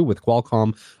 4.2 with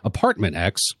Qualcomm Apartment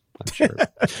X. I'm sure.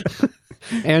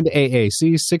 And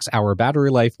AAC 6-hour battery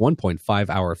life,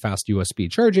 1.5-hour fast USB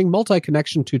charging,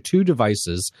 multi-connection to 2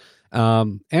 devices.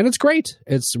 And it's great.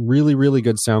 It's really, really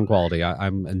good sound quality.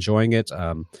 I'm enjoying it.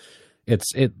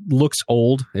 It looks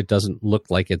old. It doesn't look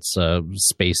like it's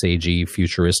space agey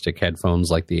futuristic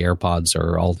headphones like the AirPods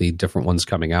or all the different ones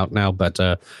coming out now. But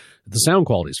the sound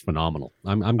quality is phenomenal.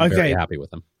 I'm very happy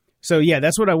with them. So, yeah,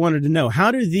 that's what I wanted to know.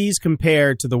 How do these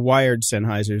compare to the wired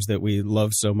Sennheisers that we love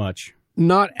so much?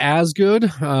 Not as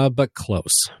good, but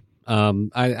close.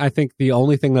 I think the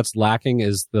only thing that's lacking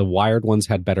is the wired ones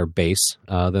had better bass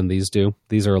than these do.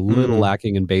 These are a little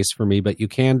lacking in bass for me, but you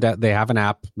can. They have an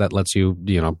app that lets you,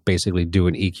 basically do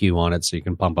an EQ on it, so you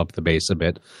can pump up the bass a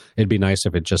bit. It'd be nice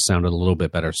if it just sounded a little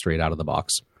bit better straight out of the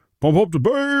box. Pump up the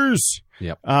bass.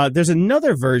 Yep. There's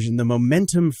another version, the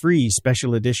Momentum Free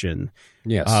Special Edition,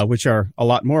 Yes. which are a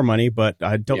lot more money, but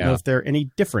I don't know if they're any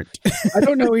different. I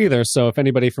don't know either. So if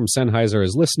anybody from Sennheiser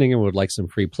is listening and would like some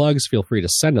free plugs, feel free to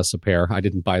send us a pair. I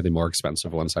didn't buy the more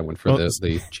expensive ones. I went for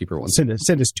the cheaper ones. Send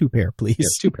us 2 pair, please.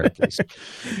 Yes, 2 pair, please.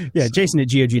 Yeah, Jason at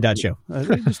GOG.show.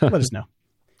 Just let us know.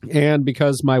 And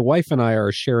because my wife and I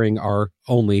are sharing our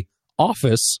only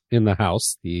office in the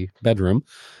house, the bedroom,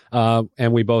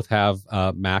 and we both have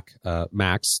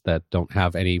Macs that don't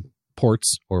have any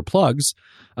ports or plugs,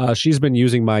 she's been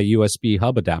using my USB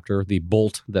hub adapter, the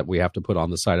bolt that we have to put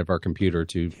on the side of our computer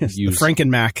to use the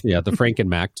Franken-Mac. Yeah, the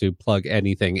Franken-Mac to plug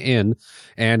anything in.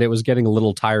 And it was getting a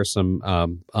little tiresome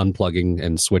unplugging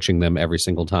and switching them every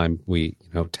single time we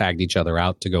tagged each other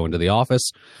out to go into the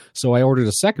office. So I ordered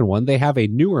a second one. They have a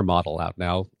newer model out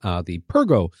now, the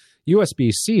Pergo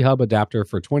USB-C hub adapter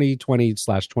for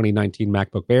 2020/2019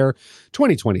 MacBook Air,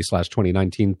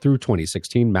 2020/2019 through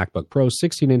 2016 MacBook Pro,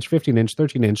 16-inch, 15-inch,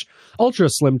 13-inch, ultra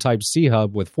slim type C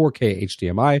hub with 4K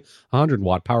HDMI,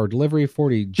 100-watt power delivery,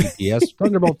 40 GPS,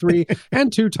 Thunderbolt 3,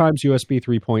 and 2 times USB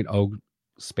 3.0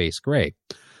 Space Gray.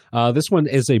 This one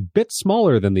is a bit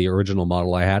smaller than the original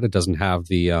model I had. It doesn't have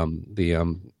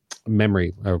the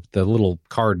memory or the little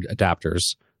card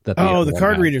adapters. The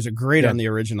card readers are great on the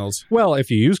originals. Well,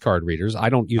 if you use card readers, I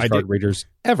don't use card readers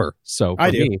ever. So for I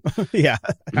do. Me, yeah,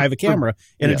 I have a camera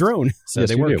and a drone, so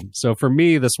they work. Do. So for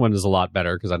me, this one is a lot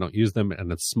better because I don't use them,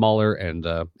 and it's smaller, and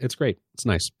it's great. It's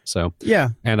nice. So yeah,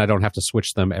 and I don't have to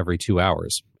switch them every 2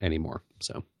 hours anymore.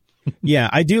 So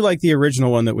yeah, I do like the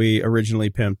original one that we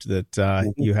originally pimped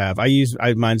that you have.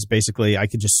 Mine's basically I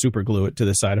could just super glue it to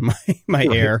the side of my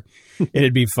Air.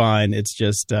 It'd be fine. It's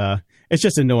just It's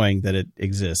just annoying that it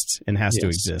exists and has to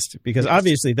exist because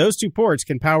obviously those two ports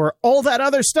can power all that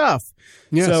other stuff.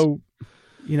 Yes. So,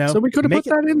 so we could have put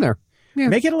that in there. Yeah.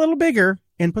 Make it a little bigger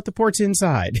and put the ports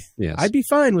inside. Yes. I'd be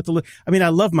fine with I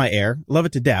love my Air, love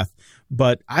it to death,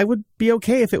 but I would be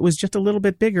okay if it was just a little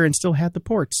bit bigger and still had the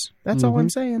ports. That's all I'm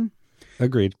saying.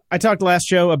 Agreed. I talked last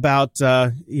show about,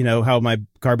 how my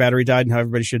car battery died and how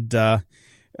everybody should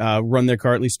run their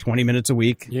car at least 20 minutes a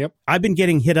week. Yep. I've been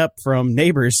getting hit up from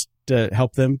neighbors to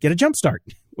help them get a jump start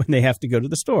when they have to go to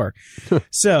the store.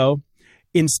 So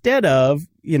instead of,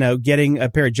 getting a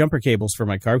pair of jumper cables for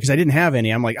my car, because I didn't have any,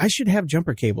 I'm like, I should have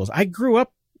jumper cables. I grew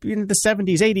up in the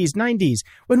 70s, 80s, 90s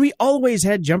when we always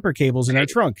had jumper cables in our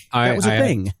trunk. That was a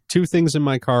thing. Had 2 things in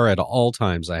my car at all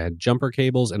times. I had jumper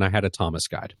cables and I had a Thomas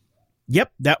guide.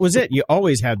 Yep, that was it. You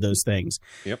always had those things.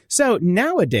 Yep. So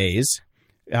nowadays,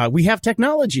 we have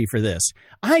technology for this.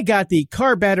 I got the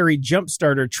car battery jump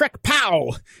starter Trek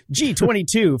Pow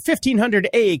G22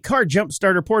 1500A car jump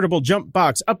starter portable jump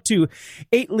box, up to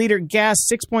 8-liter gas,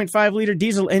 6.5-liter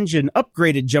diesel engine,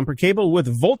 upgraded jumper cable with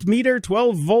voltmeter,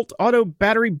 12-volt auto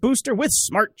battery booster with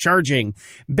smart charging.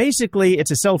 Basically,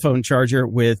 it's a cell phone charger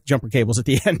with jumper cables at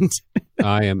the end.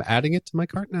 I am adding it to my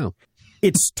cart now.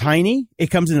 It's tiny.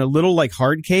 It comes in a little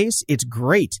hard case. It's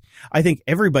great. I think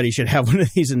everybody should have one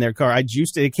of these in their car. I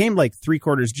juiced it. It came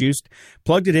 3/4 juiced,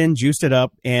 plugged it in, juiced it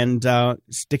up, and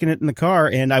sticking it in the car.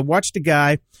 And I watched a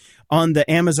guy on the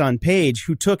Amazon page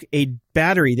who took a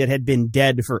battery that had been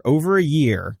dead for over a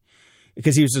year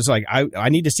because he was just like, I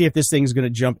need to see if this thing's going to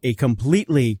jump a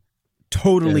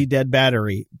totally dead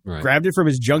battery. Right. Grabbed it from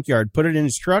his junkyard, put it in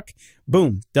his truck.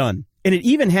 Boom, done. And it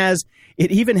even has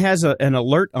an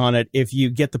alert on it if you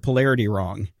get the polarity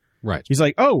wrong. Right. He's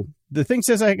like, oh, the thing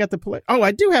says I got the polarity. Oh,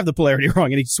 I do have the polarity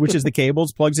wrong. And he switches the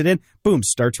cables, plugs it in, boom,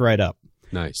 starts right up.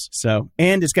 Nice. So,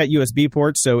 and it's got USB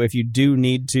ports. So if you do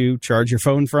need to charge your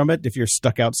phone from it, if you're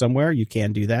stuck out somewhere, you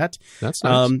can do that. That's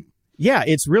nice. Yeah,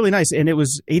 it's really nice. And it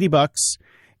was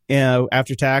 $80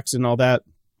 after tax and all that.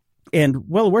 And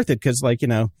well worth it because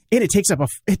and it takes up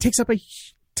a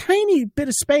tiny bit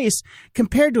of space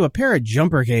compared to a pair of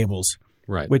jumper cables,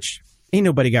 right? Which ain't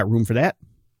nobody got room for that.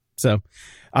 So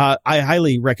I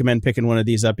highly recommend picking one of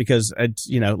these up because it's,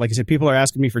 like I said, people are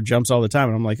asking me for jumps all the time,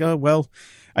 and I'm like, oh well,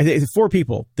 I think 4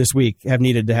 people this week have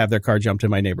needed to have their car jumped in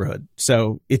my neighborhood.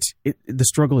 So the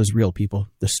struggle is real, people.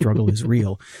 The struggle is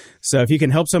real. So if you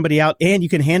can help somebody out and you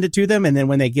can hand it to them, and then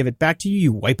when they give it back to you,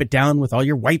 you wipe it down with all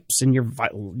your wipes and your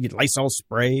Lysol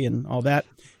spray and all that,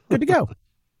 good to go.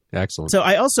 Excellent. So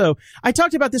I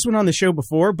talked about this one on the show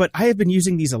before, but I have been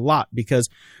using these a lot because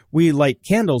we light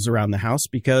candles around the house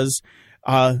because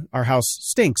our house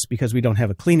stinks because we don't have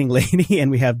a cleaning lady and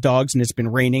we have dogs and it's been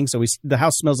raining. So the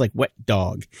house smells like wet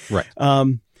dog. Right.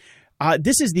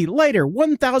 This is the lighter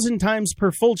 1,000 times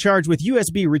per full charge with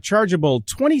USB rechargeable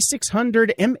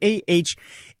 2600 mAh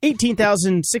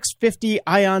 18,650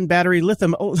 ion battery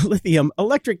lithium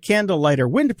electric candle lighter,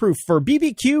 windproof for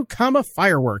BBQ,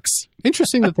 fireworks.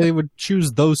 Interesting that they would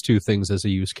choose those 2 things as a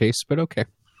use case, but okay.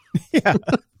 Yeah.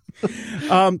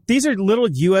 These are little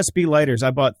USB lighters. I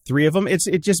bought 3 of them. It's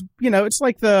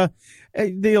like the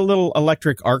little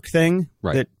electric arc thing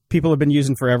that people have been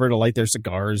using forever to light their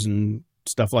cigars and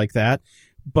stuff like that.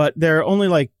 But they're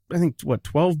only I think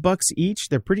 $12 each.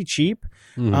 They're pretty cheap.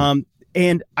 Mm.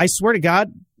 And I swear to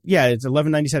God, yeah, it's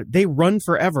 $11.97. They run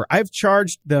forever. I've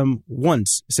charged them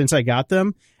once since I got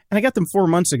them, and I got them 4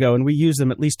 months ago, and we use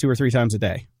them at least 2 or 3 times a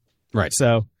day. Right.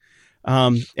 So,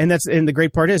 and the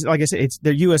great part is, like I said,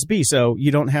 they're USB, so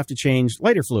you don't have to change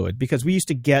lighter fluid because we used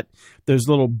to get those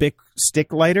little Bic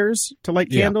stick lighters to light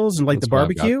candles and light the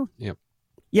barbecue. Yep.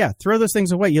 Yeah, throw those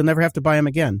things away. You'll never have to buy them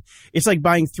again. It's like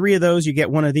buying 3 of those, you get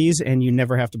one of these, and you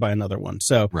never have to buy another one.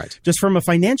 So just from a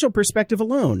financial perspective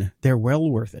alone, they're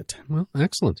well worth it. Well,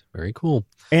 excellent. Very cool.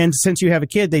 And since you have a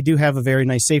kid, they do have a very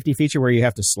nice safety feature where you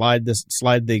have to slide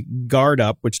the guard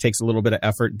up, which takes a little bit of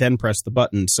effort, then press the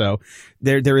button. So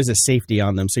there is a safety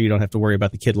on them, so you don't have to worry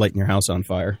about the kid lighting your house on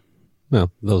fire.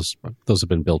 Well, those have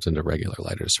been built into regular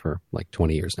lighters for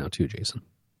 20 years now too, Jason.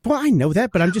 Well, I know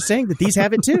that, but I'm just saying that these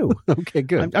have it too. Okay,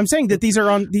 good. I'm saying that these are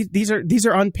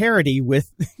on parity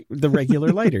with the regular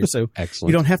lighters, so excellent.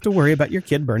 You don't have to worry about your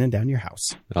kid burning down your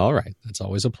house. All right, that's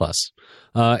always a plus.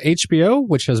 HBO,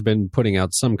 which has been putting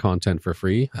out some content for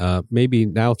free, maybe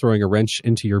now throwing a wrench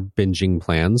into your binging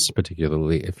plans,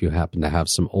 particularly if you happen to have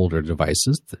some older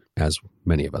devices, as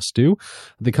many of us do.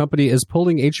 The company is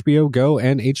pulling HBO Go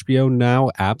and HBO Now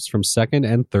apps from 2nd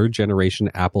and 3rd generation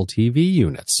Apple TV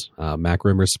units.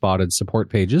 MacRumors spotted support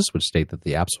pages which state that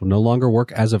the apps will no longer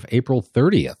work as of April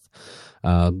 30th.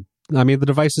 I mean, the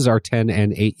devices are 10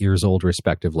 and 8 years old,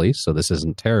 respectively, so this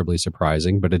isn't terribly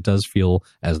surprising, but it does feel,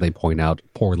 as they point out,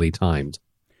 poorly timed.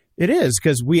 It is,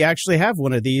 because we actually have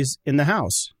one of these in the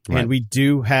house, and we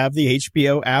do have the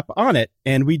HBO app on it,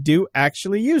 and we do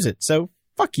actually use it. So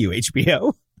fuck you,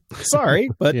 HBO. Sorry,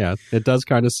 but yeah, it does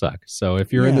kind of suck. So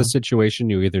if you're in this situation,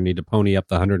 you either need to pony up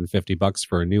the $150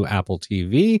 for a new Apple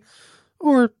TV,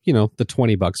 or the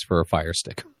 $20 for a Fire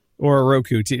Stick. Or a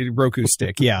Roku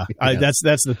stick, yeah. Yes.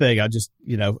 That's the thing. I'll just,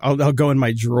 I'll go in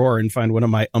my drawer and find one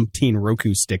of my umpteen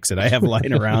Roku sticks that I have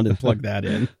lying around and plug that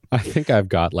in. I think I've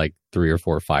got like 3 or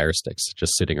 4 Fire Sticks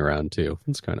just sitting around too.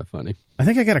 It's kind of funny. I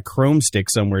think I got a Chrome stick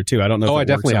somewhere too. I don't know. Oh, if I it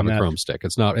definitely works have on a that. Chrome stick.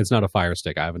 It's not a Fire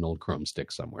Stick. I have an old Chrome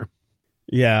stick somewhere.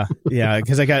 Yeah,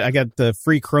 because I got the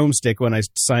free Chrome stick when I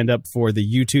signed up for the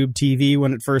YouTube TV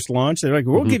when it first launched. They're like,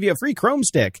 we'll give you a free Chrome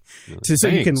stick so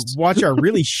you can watch our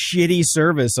really shitty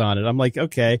service on it. I'm like,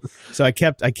 okay. So I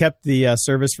kept the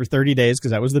service for 30 days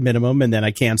because that was the minimum, and then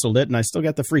I canceled it, and I still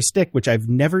got the free stick, which I've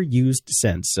never used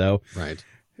since. So right.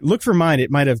 Look for mine.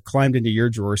 It might have climbed into your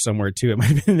drawer somewhere too. It might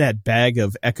have been that bag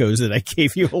of Echoes that I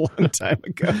gave you a long time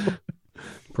ago.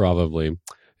 Probably.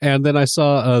 And then I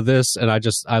saw this, and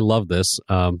I love this.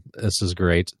 This is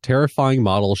great. Terrifying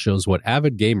model shows what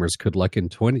avid gamers could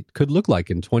look like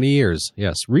in 20 years.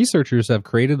 Yes, researchers have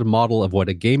created a model of what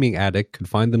a gaming addict could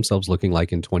find themselves looking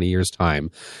like in 20 years' time.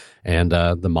 And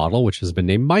the model, which has been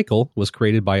named Michael, was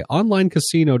created by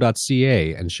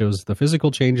onlinecasino.ca and shows the physical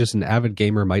changes an avid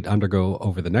gamer might undergo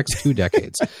over the next 2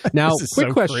 decades. Now, quick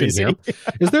question here.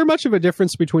 Is there much of a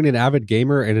difference between an avid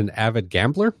gamer and an avid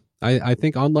gambler? I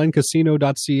think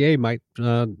onlinecasino.ca might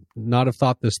not have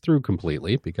thought this through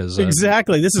completely because...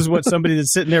 exactly. This is what somebody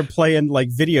that's sitting there playing like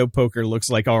video poker looks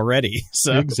like already.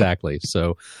 So exactly.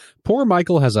 So poor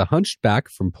Michael has a hunched back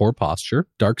from poor posture,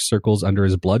 dark circles under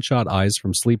his bloodshot eyes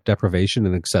from sleep deprivation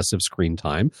and excessive screen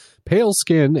time, pale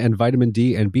skin and vitamin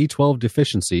D and B12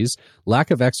 deficiencies.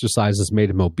 Lack of exercise has made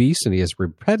him obese, and he has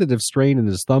repetitive strain in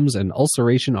his thumbs and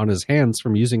ulceration on his hands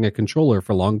from using a controller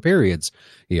for long periods.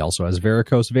 He also has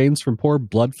varicose veins from poor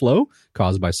blood flow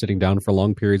caused by sitting down for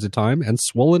long periods of time, and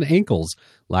swollen ankles.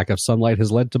 Lack of sunlight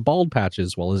has led to bald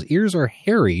patches, while his ears are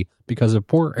hairy because of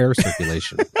poor air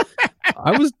circulation.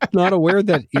 I was not aware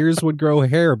that ears would grow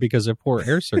hair because of poor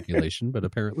air circulation, but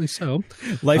apparently so.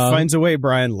 Life finds a way,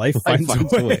 Brian. Life finds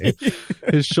a way.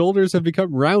 His shoulders have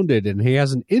become rounded, and he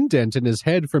has an indent in his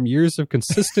head from years of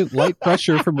consistent light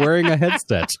pressure from wearing a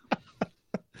headset.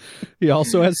 He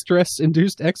also has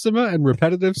stress-induced eczema and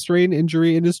repetitive strain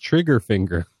injury in his trigger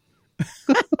finger.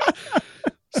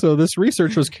 So this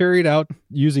research was carried out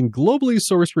using globally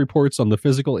sourced reports on the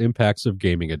physical impacts of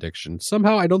gaming addiction.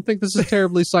 Somehow, I don't think this is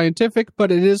terribly scientific,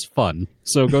 but it is fun.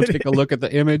 So go take a look at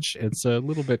the image. It's a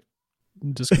little bit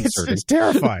disconcerting. It's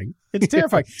terrifying. It's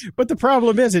terrifying. But the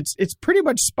problem is it's pretty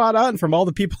much spot on from all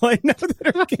the people I know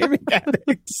that are gaming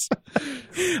addicts.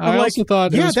 I also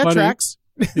thought it was that funny. tracks.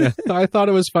 Yeah, I thought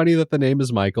it was funny that the name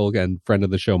is Michael, and friend of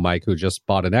the show, Mike, who just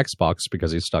bought an Xbox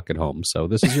because he's stuck at home. So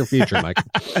this is your future, Mike.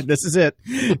 This is it.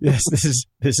 Yes,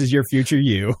 this is your future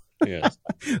you. Yes.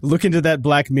 Look into that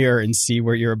black mirror and see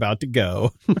where you're about to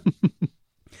go.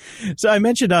 So I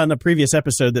mentioned on a previous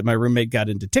episode that my roommate got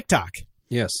into TikTok.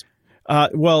 Yes.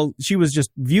 Well, she was just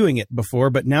viewing it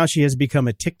before, but now she has become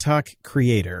a TikTok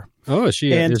creator. Oh, is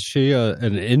she an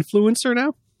influencer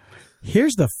now?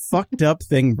 Here's the fucked up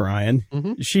thing, Brian.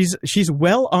 Mm-hmm. She's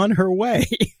well on her way.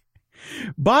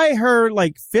 By her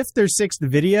like 5th or 6th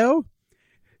video,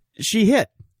 she hit.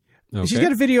 Okay. She's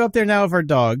got a video up there now of our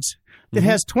dogs that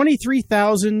has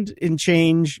 23,000 and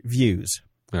change views.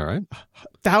 All right.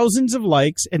 Thousands of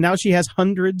likes, and now she has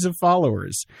hundreds of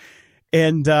followers.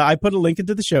 And I put a link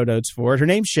into the show notes for it. Her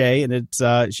name's Shay, and it's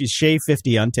she's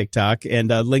Shay50 on TikTok,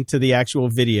 and a link to the actual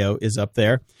video is up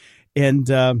there.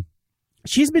 And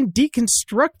she's been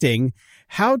deconstructing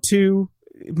how to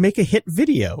make a hit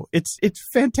video. It's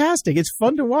fantastic. It's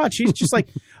fun to watch. She's just like,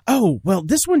 oh, well,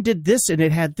 this one did this and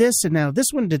it had this, and now this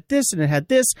one did this and it had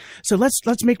this. So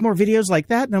let's make more videos like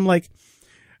that. And I'm like,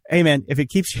 hey man, if it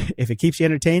keeps you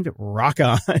entertained, rock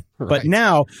on. Right. But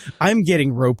now I'm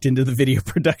getting roped into the video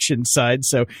production side,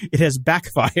 so it has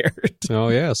backfired. Oh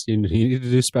yes, you need to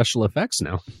do special effects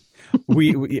now.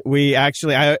 we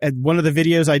actually, one of the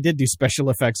videos I did do special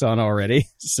effects on already.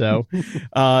 So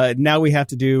now we have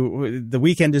to do, the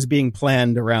weekend is being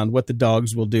planned around what the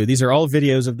dogs will do. These are all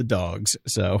videos of the dogs.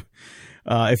 So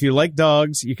if you like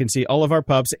dogs, you can see all of our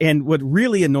pups. And what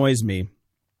really annoys me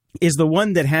is the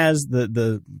one that has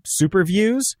the super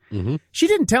views. Mm-hmm. She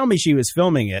didn't tell me she was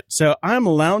filming it. So I'm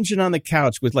lounging on the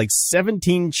couch with like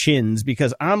 17 chins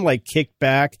because I'm like kicked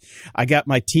back. I got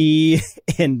my tea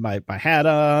and my hat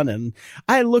on, and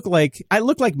I look like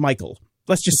Michael.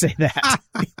 Let's just say that.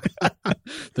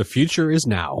 The future is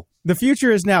now. The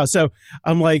future is now. So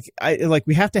I'm like,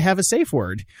 we have to have a safe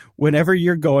word whenever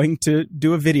you're going to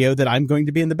do a video that I'm going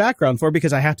to be in the background for,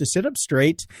 because I have to sit up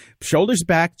straight, shoulders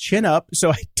back, chin up,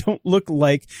 so I don't look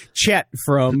like Chet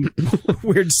from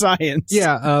Weird Science.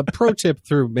 Yeah. Pro tip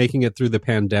through making it through the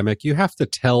pandemic, you have to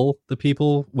tell the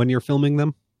people when you're filming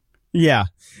them. Yeah.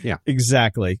 Yeah.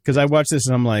 Exactly. Because I watch this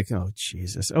and I'm like, oh,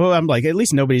 Jesus. Oh, I'm like, at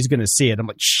least nobody's going to see it. I'm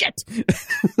like, shit.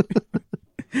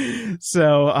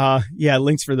 So, yeah,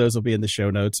 links for those will be in the show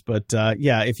notes. But,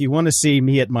 yeah, if you want to see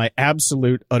me at my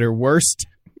absolute utter worst,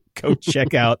 go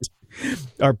check out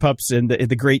our pups in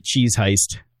the Great Cheese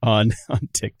Heist on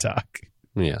TikTok.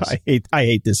 Yes. I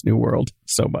hate this new world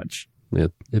so much.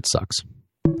 It sucks.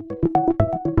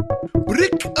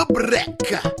 Brick-a-brack.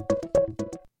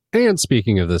 And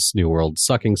speaking of this new world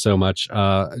sucking so much,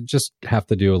 just have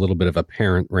to do a little bit of a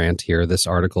parent rant here. This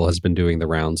article has been doing the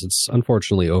rounds. It's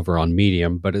unfortunately over on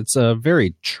Medium, but it's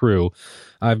very true.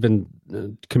 I've been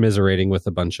commiserating with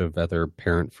a bunch of other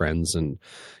parent friends, and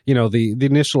the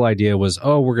initial idea was,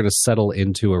 we're going to settle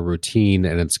into a routine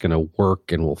and it's going to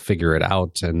work and we'll figure it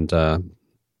out, and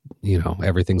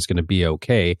everything's going to be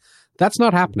okay. That's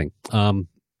not happening.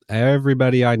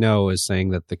 Everybody I know is saying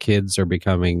that the kids are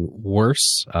becoming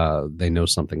worse. They know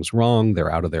something's wrong.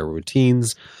 They're out of their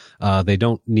routines. They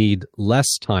don't need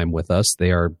less time with us.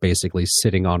 They are basically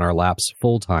sitting on our laps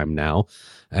full time now.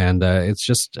 And it's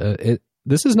just,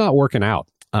 this is not working out.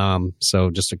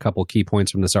 So just a couple key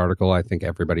points from this article. I think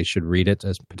everybody should read it,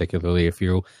 particularly if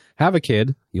you have a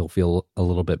kid. You'll feel a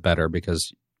little bit better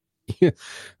because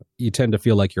you tend to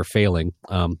feel like you're failing.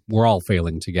 We're all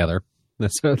failing together.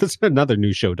 That's another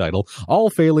new show title, All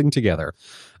Failing Together.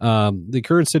 The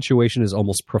current situation is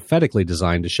almost prophetically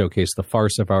designed to showcase the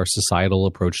farce of our societal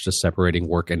approach to separating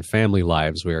work and family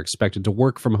lives. We are expected to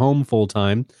work from home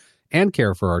full-time and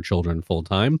care for our children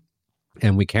full-time,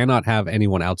 and we cannot have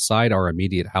anyone outside our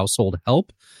immediate household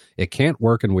help. It can't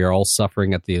work, and we are all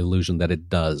suffering at the illusion that it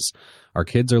does. Our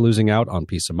kids are losing out on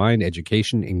peace of mind,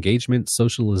 education, engagement,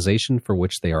 socialization for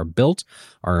which they are built.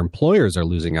 Our employers are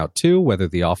losing out too, whether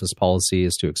the office policy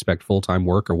is to expect full-time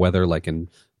work or whether, like in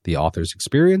the author's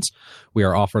experience, we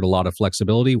are offered a lot of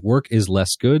flexibility. Work is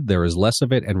less good. There is less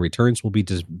of it, and returns will be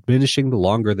diminishing the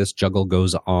longer this juggle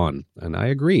goes on. And I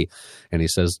agree. And he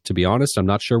says, to be honest, I'm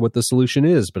not sure what the solution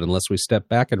is, but unless we step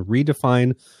back and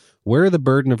redefine where the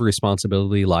burden of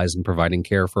responsibility lies in providing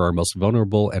care for our most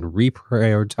vulnerable and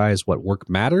reprioritize what work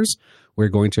matters, we're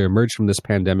going to emerge from this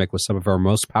pandemic with some of our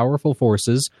most powerful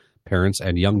forces, parents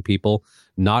and young people,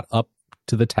 not up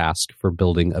to the task for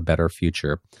building a better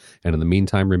future. And in the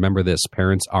meantime, remember this,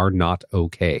 parents are not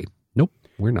okay. Nope,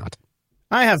 we're not.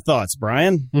 I have thoughts,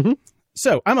 Brian. Mm-hmm.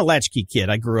 So I'm a latchkey kid.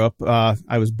 I grew up,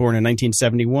 I was born in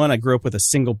 1971. I grew up with a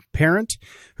single parent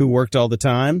who worked all the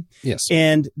time. Yes.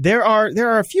 And there are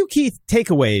a few key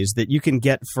takeaways that you can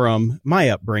get from my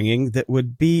upbringing that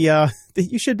would be, that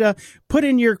you should put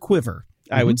in your quiver,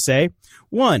 I would say.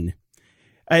 One,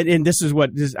 and this is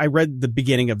what I read the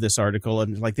beginning of this article,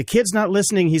 and like, the kid's not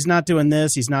listening. He's not doing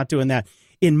this. He's not doing that.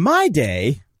 In my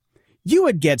day, you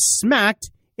would get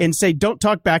smacked and say, don't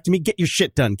talk back to me. Get your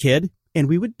shit done, kid. And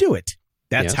we would do it.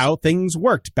 That's how things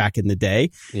worked back in the day.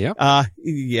 Yeah.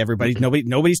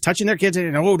 Nobody's touching their kids.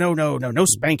 No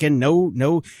spanking.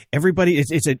 No. Everybody,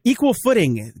 it's an equal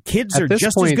footing. Kids are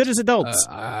just as good as adults.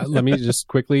 Let me just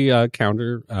quickly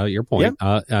counter your point.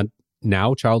 Yeah.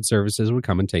 Now child services would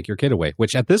come and take your kid away,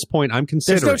 which at this point I'm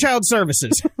considering. There's no child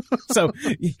services. So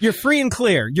you're free and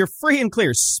clear. You're free and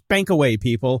clear. Spank away,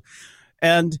 people.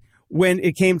 And when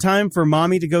it came time for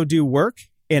mommy to go do work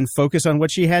and focus on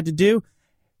what she had to do,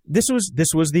 this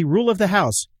was the rule of the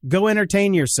house. Go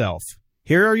entertain yourself.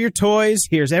 Here are your toys.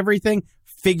 Here's everything.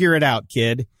 Figure it out,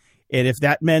 kid. And if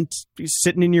that meant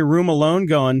sitting in your room alone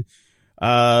going,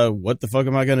 what the fuck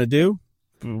am I going to do?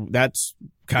 That's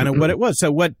kind of what it was.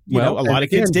 So what, a lot of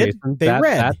kids did, Jason, they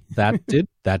read.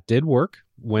 That did work.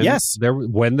 When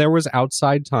there was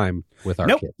outside time with our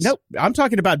kids. Nope. I'm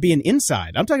talking about being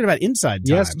inside. I'm talking about inside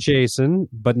time. Yes, Jason,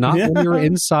 but not when you're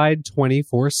inside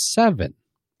 24/7.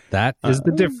 That is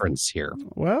the difference here.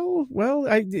 Well,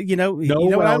 I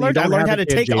what I learned? I learned how to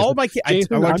take Jason. all my kids. I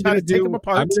learned how to take them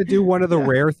apart. I'm going to do one of the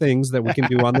rare things that we can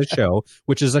do on the show,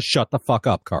 which is a shut the fuck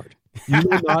up card. You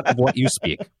know not of what you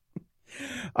speak.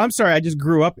 I'm sorry, I just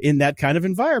grew up in that kind of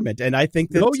environment, and I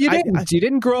think that No, you didn't. You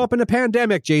didn't grow up in a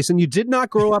pandemic, Jason. You did not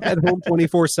grow up at home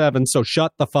 24/7. So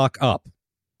shut the fuck up.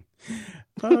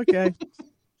 Okay.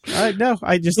 No,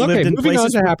 I just lived in moving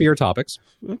places. on to happier topics.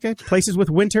 Okay, places with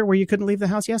winter where you couldn't leave the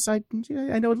house. Yes, I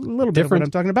know a little bit of what Different.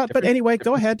 I'm talking about. But anyway,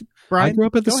 go ahead, Brian. I grew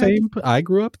up at the Go ahead. same. I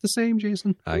grew up at the same,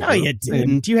 Jason. No, you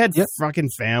didn't. You had Yep. fucking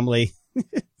family. I'm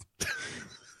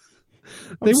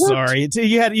They weren't.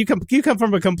 sorry. You come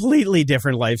from a completely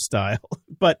different lifestyle.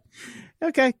 But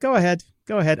okay, go ahead.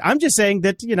 Go ahead. I'm just saying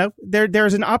that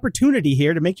there's an opportunity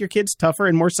here to make your kids tougher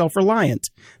and more self-reliant.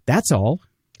 That's all.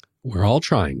 We're all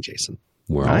trying, Jason.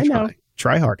 We're all I know. trying.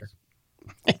 Try harder.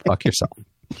 Fuck yourself.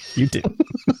 You do.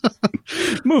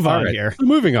 Move on All right. here.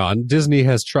 Moving on. Disney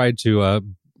has tried to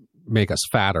make us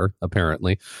fatter,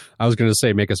 apparently. I was going to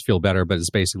say make us feel better, but it's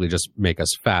basically just make us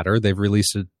fatter. They've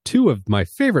released two of my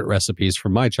favorite recipes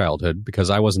from my childhood because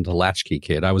I wasn't a latchkey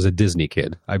kid. I was a Disney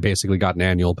kid. I basically got an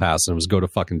annual pass and it was go to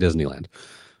fucking Disneyland,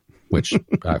 which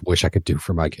I wish I could do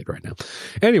for my kid right now.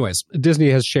 Anyways, Disney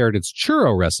has shared its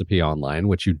churro recipe online,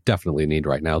 which you definitely need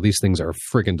right now. These things are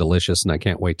freaking delicious, and I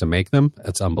can't wait to make them.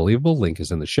 It's unbelievable. Link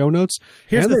is in the show notes.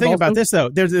 Here's And the they've thing also- about this, though.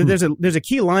 There's a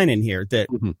key line in here that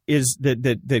is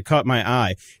that caught my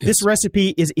eye. This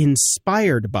recipe is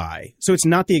inspired by, so it's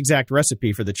not the exact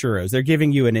recipe for the churros. They're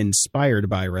giving you an inspired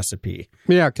by recipe.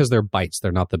 Yeah, because they're bites.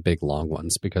 They're not the big long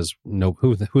ones. Because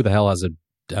who the hell has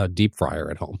a deep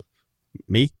fryer at home?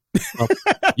 Me? Well,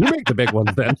 you make the big ones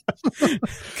then.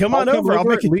 Come on over. I'll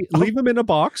make it. Leave them in a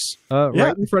box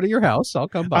right in front of your house. I'll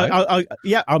come by.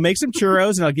 I'll make some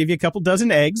churros and I'll give you a couple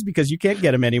dozen eggs because you can't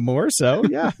get them anymore. So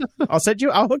yeah,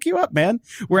 I'll hook you up, man.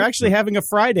 We're actually having a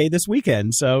Friday this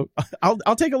weekend, so I'll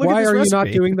take a look at Why this are recipe. you not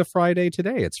doing the Friday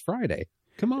today? It's Friday.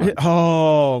 Come on.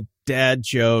 Oh, dad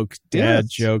joke, Yes.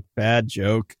 joke, bad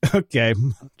joke. Okay,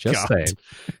 Just God. saying.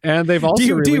 And they've also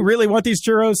Do you really want these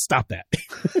churros? Stop that.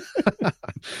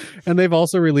 And they've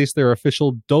also released their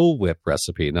official Dole Whip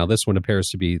recipe. Now, this one appears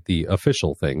to be the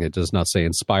official thing. It does not say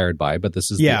inspired by, but this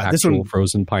is the this actual one-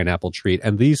 frozen pineapple treat.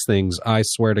 And these things, I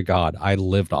swear to God, I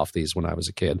lived off these when I was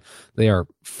a kid. They are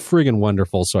friggin'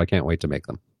 wonderful, so I can't wait to make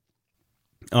them.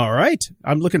 All right,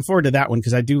 I'm looking forward to that one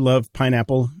because I do love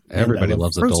pineapple. and I Everybody love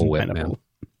loves a frozen Dole Whip, pineapple.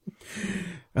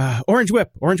 Orange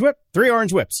Whip, 3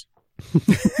 Orange Whips.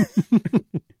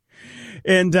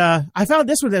 And I found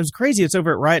this one that was crazy. It's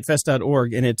over at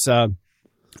riotfest.org, and it's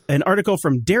an article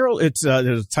from Daryl. It's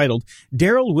titled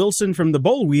 "Daryl Wilson from the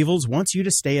Boll Weevils Wants You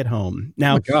to Stay at Home."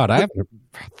 Now, Oh, God, I haven't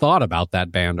thought about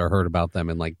that band or heard about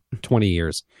them in like 20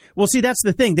 years. well, see, that's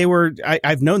the thing.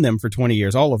 I've known them for 20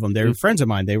 years, all of them. They're friends of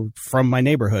mine. They were from my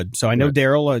neighborhood. So I know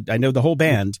Daryl. I know the whole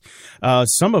band.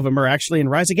 Some of them are actually in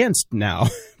Rise Against now,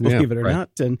 believe it or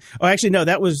not. And actually, no,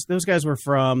 those guys were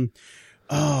from,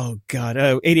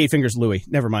 88 Fingers Louie.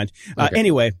 Never mind. Okay.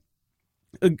 Anyway,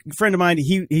 a friend of mine,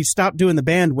 he stopped doing the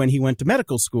band when he went to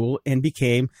medical school and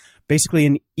became basically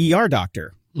an ER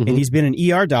doctor. Mhm. And he's been an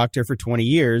ER doctor for 20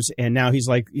 years. And now he's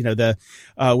like,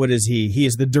 what is he? He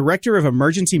is the director of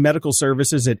emergency medical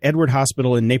services at Edward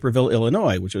Hospital in Naperville,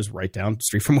 Illinois, which was right down the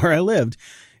street from where I lived.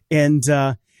 And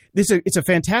it's a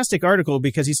fantastic article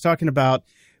because he's talking about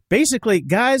basically,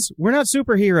 guys, we're not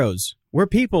superheroes. We're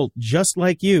people just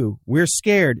like you. We're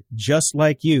scared just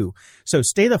like you. So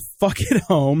stay the fuck at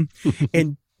home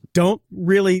and don't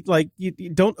really you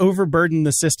don't overburden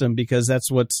the system because that's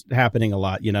what's happening a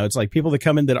lot. It's like people that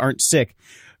come in that aren't sick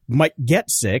might get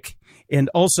sick. And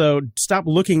also stop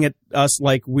looking at us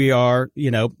like we are,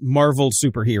 Marvel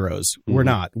superheroes. Mm-hmm. We're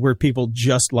not. We're people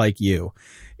just like you.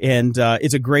 And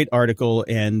it's a great article.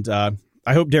 And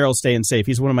I hope Daryl's staying safe.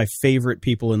 He's one of my favorite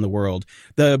people in the world.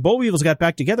 The Boll Weevils got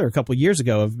back together a couple years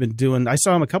ago. I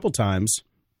saw him a couple times.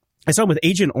 I saw him with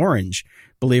Agent Orange,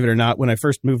 believe it or not, when I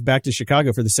first moved back to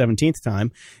Chicago for the 17th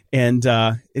time. And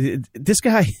this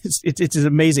guy, it's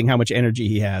amazing how much energy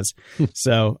he has.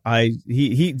 So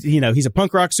he's a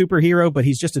punk rock superhero, but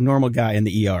he's just a normal guy in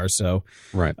the ER. So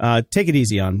Right. Take it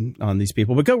easy on these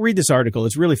people. But go read this article.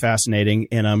 It's really fascinating,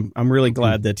 and I'm really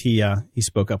glad that he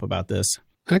spoke up about this.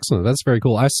 Excellent. That's very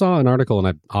cool. I saw an article, and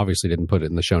I obviously didn't put it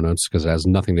in the show notes because it has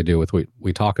nothing to do with what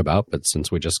we talk about, but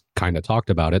since we just kind of talked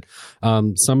about it,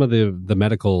 some of the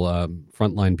medical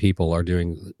frontline people are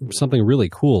doing something really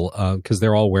cool because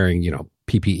they're all wearing,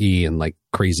 PPE and like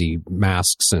crazy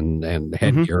masks and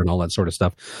headgear and all that sort of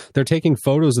stuff. They're taking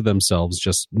photos of themselves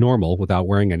just normal without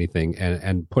wearing anything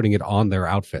and putting it on their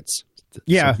outfits.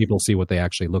 Yeah. So people see what they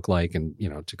actually look like and,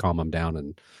 to calm them down.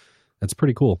 And that's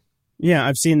pretty cool. Yeah,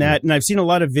 I've seen that. And I've seen a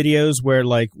lot of videos where,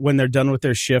 like, when they're done with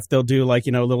their shift, they'll do, like,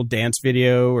 a little dance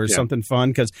video or something fun.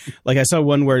 Because, like, I saw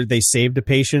one where they saved a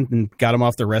patient and got him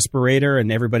off the respirator,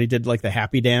 and everybody did, like, the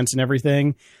happy dance and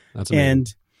everything. That's amazing. And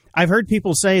I've heard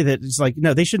people say that it's like,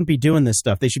 no, they shouldn't be doing this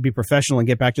stuff. They should be professional and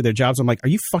get back to their jobs. I'm like, are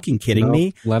you fucking kidding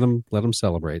me? Let them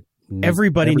celebrate.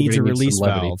 Everybody needs a release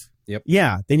valve. Yep.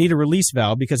 Yeah, they need a release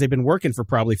valve because they've been working for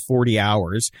probably 40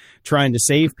 hours trying to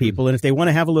save people. And if they want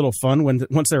to have a little fun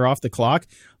once they're off the clock,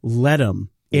 let them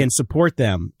and support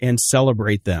them and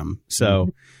celebrate them.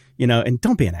 So, and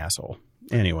don't be an asshole.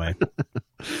 Anyway,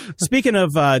 speaking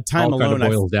of time all alone, kind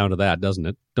of boils down to that, doesn't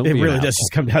it? It really does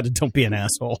just come down to don't be an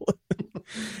asshole.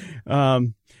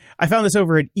 I found this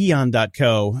over at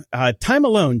eon.co. Time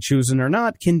alone, chosen or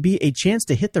not, can be a chance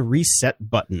to hit the reset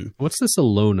button. What's this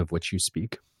alone of which you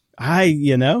speak?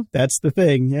 That's the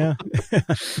thing. Yeah.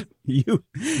 You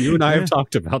and I have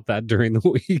talked about that during the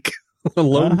week.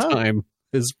 Alone time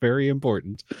is very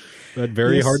important, but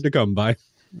very hard to come by.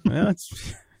 Well,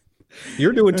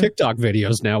 you're doing TikTok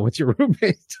videos now with your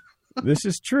roommate. This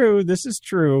is true.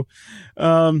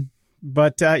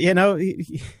 But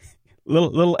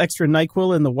little extra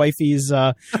NyQuil in the wifey's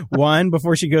wine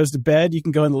before she goes to bed. You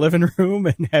can go in the living room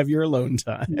and have your alone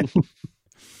time.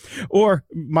 Or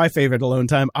my favorite alone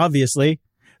time, obviously,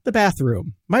 the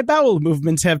bathroom. My bowel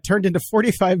movements have turned into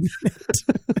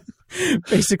 45-minute,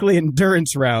 basically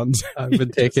endurance rounds. I've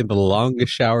been taking the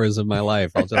longest showers of my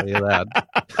life, I'll tell you that.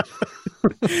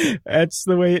 That's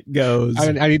the way it goes.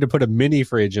 I need to put a mini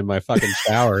fridge in my fucking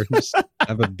shower. Just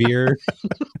have a beer.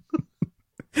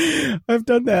 I've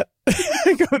done that.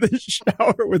 I go to the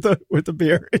shower with a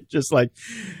beer. It's just like,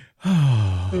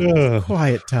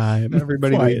 quiet time.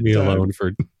 Everybody leave me alone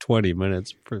for 20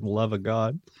 minutes, for the love of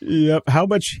God. Yep. How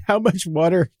much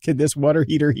water can this water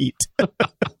heater heat?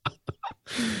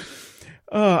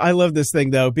 I love this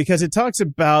thing, though, because it talks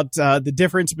about the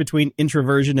difference between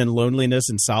introversion and loneliness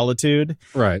and solitude.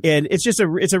 Right. And it's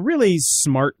a really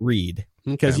smart read.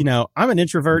 Because, I'm an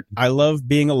introvert. I love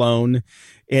being alone,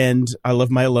 and I love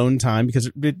my alone time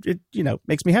because it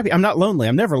makes me happy. I'm not lonely.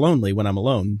 I'm never lonely when I'm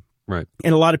alone. Right.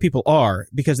 And a lot of people are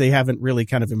because they haven't really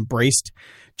kind of embraced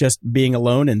just being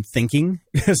alone and thinking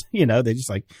because, they're just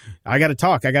like, I got to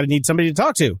talk. I got to need somebody to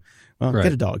talk to. Well,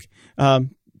 get a dog.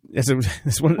 There's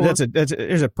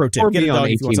a pro tip. Or get be a dog on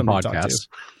if you want 18 somebody to talk podcasts.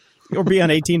 to. Or be on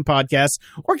 18 podcasts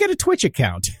or get a Twitch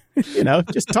account.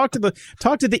 Just talk to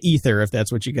the ether if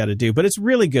that's what you got to do. But it's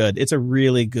really good. It's a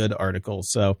really good article.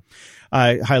 So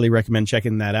I highly recommend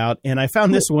checking that out. And I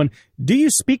found this one. Do you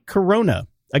speak Corona?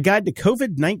 A guide to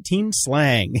COVID-19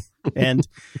 slang. And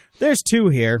there's two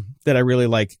here that I really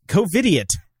like. COVIDiot.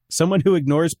 Someone who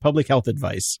ignores public health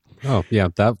advice. Oh, yeah.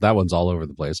 That one's all over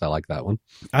the place. I like that one.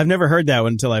 I've never heard that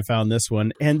one until I found this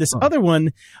one. And this other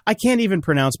one, I can't even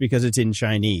pronounce because it's in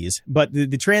Chinese. But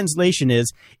the translation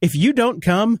is, if you don't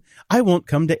come, I won't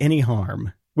come to any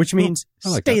harm. Which means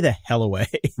stay the hell away.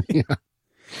 Yeah.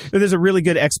 There's a really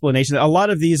good explanation. A lot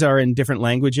of these are in different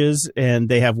languages, and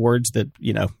they have words that,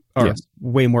 are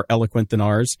way more eloquent than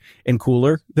ours and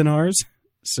cooler than ours.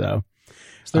 So,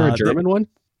 is there a German one?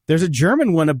 There's a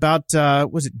German one about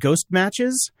was it ghost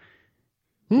matches,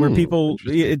 where people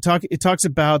it talks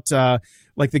about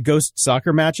like the ghost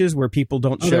soccer matches where people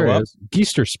don't show up.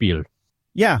 Geisterspiel.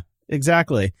 Yeah,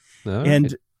 exactly.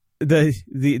 And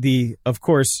the of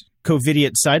course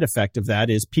COVIDiot side effect of that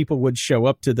is people would show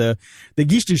up to the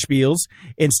Geisterspiels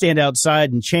and stand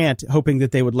outside and chant, hoping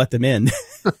that they would let them in.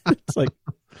 It's like,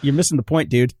 you're missing the point,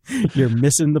 dude. You're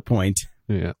missing the point.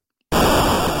 Yeah.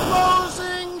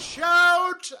 Closing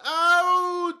shout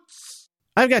outs.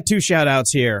 I've got two shout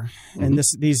outs here, and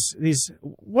these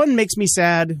one makes me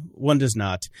sad, one does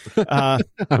not.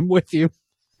 I'm with you.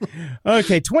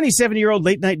 Okay, 27-year-old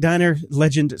late night diner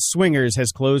legend Swingers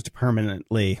has closed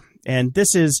permanently. And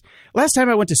this is last time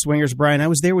I went to Swingers, Brian, I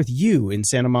was there with you in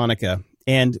Santa Monica.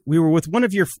 And we were with one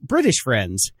of your British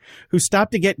friends who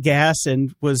stopped to get gas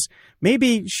and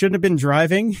maybe shouldn't have been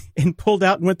driving and pulled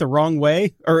out and went the wrong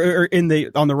way or on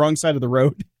the wrong side of the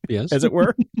road, yes, as it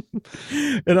were.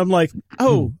 And I'm like,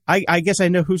 I guess I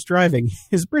know who's driving.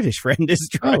 His British friend is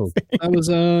driving. Oh, that was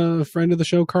a friend of the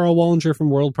show, Carl Wallinger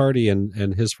from World Party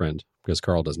and his friend, because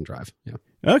Carl doesn't drive. Yeah.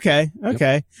 Okay.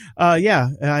 Yep. Yeah.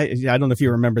 I don't know if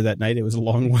you remember that night. It was a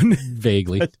long one.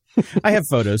 Vaguely. But I have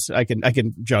photos. I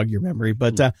can jog your memory.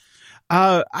 But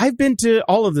I've been to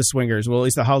all of the Swingers. Well, at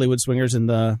least the Hollywood Swingers and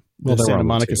the Santa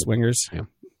Monica Swingers. Yeah.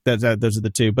 Those are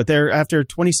the two. But after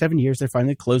 27 years, they're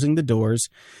finally closing the doors.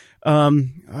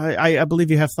 I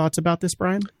believe you have thoughts about this,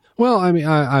 Brian? Well, I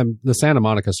mean, the Santa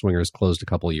Monica Swingers closed a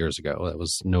couple of years ago. That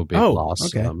was no big loss.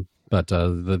 Okay. But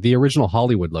the original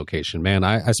Hollywood location, man,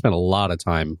 I spent a lot of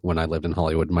time when I lived in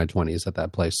Hollywood in my 20s at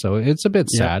that place. So it's a bit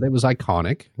sad. It was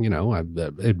iconic. You know,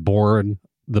 it bore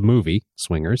the movie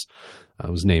Swingers.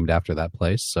 Was named after that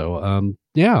place. So,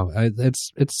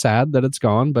 it's sad that it's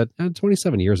gone, but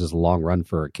 27 years is a long run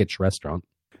for a kitsch restaurant.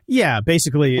 Yeah,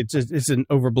 basically, it's an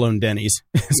overblown Denny's.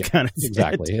 It's kind of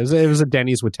exactly. It was a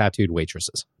Denny's with tattooed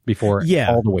waitresses before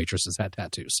all the waitresses had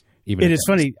tattoos. Even it is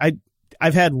funny.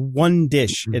 I've had one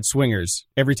dish at Swingers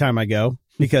every time I go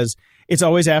because it's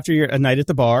always after a night at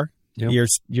the bar. Yep.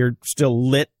 You're still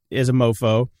lit as a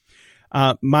mofo.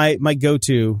 My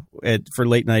go-to for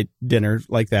late night dinner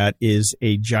like that is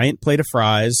a giant plate of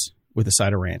fries with a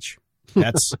side of ranch.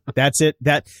 That's it.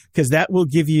 Because that will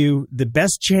give you the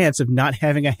best chance of not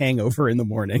having a hangover in the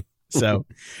morning. So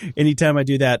anytime I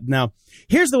do that. Now,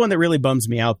 here's the one that really bums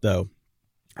me out, though.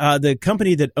 The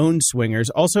company that owned Swingers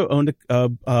also owned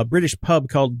a British pub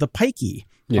called The Pikey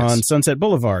on Sunset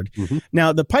Boulevard. Mm-hmm.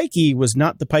 Now, The Pikey was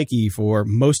not The Pikey for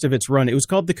most of its run. It was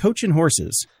called the Coach and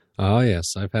Horses. Oh,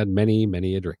 yes. I've had many,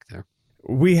 many a drink there.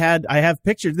 I have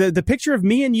pictures. The picture of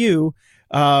me and you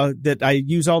that I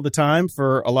use all the time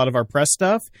for a lot of our press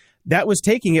stuff, that was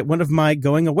taking at one of my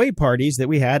going away parties that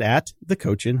we had at the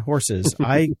Coach and Horses.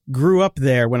 I grew up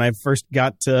there when I first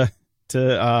got to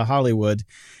Hollywood.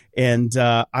 And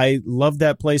I loved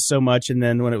that place so much. And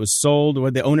then when it was sold,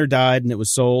 when the owner died and it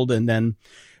was sold and then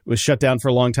was shut down for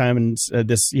a long time. And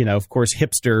this, of course,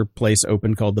 hipster place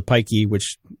opened called the Pikey,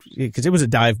 because it was a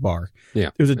dive bar.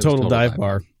 Yeah, it was a total dive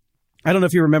bar. I don't know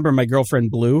if you remember my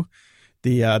girlfriend Blue,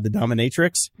 the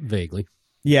dominatrix. Vaguely.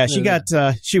 Yeah, she got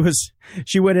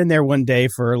she went in there one day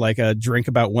for like a drink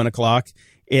about 1:00,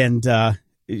 and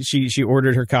she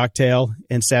ordered her cocktail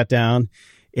and sat down.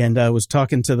 And was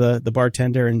talking to the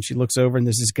bartender, and she looks over, and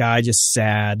there's this guy just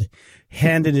sad,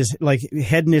 head in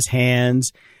his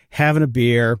hands, having a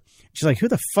beer. She's like, "Who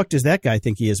the fuck does that guy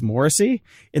think he is, Morrissey?"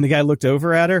 And the guy looked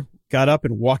over at her, got up,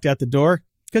 and walked out the door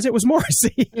because it was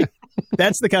Morrissey.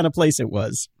 That's the kind of place it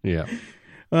was. Yeah.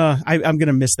 I'm going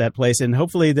to miss that place, and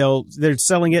hopefully they're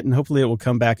selling it, and hopefully it will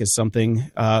come back as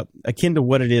something akin to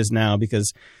what it is now,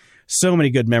 because so many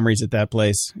good memories at that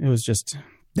place. It was just.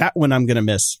 That one I'm going to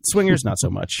miss. Swingers, not so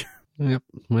much. Yep.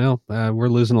 Well, we're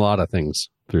losing a lot of things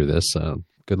through this.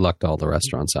 Good luck to all the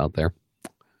restaurants out there.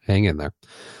 Hang in there.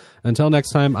 Until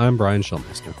next time, I'm Brian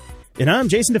Schulmeister. And I'm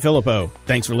Jason DeFilippo.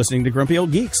 Thanks for listening to Grumpy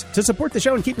Old Geeks. To support the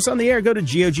show and keep us on the air, go to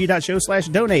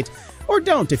gog.show/donate. Or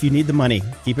don't if you need the money.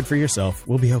 Keep it for yourself.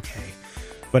 We'll be okay.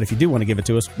 But if you do want to give it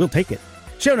to us, we'll take it.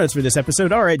 Show notes for this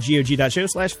episode are at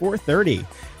gog.show/430.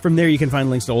 From there, you can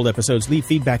find links to old episodes, leave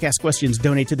feedback, ask questions,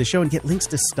 donate to the show, and get links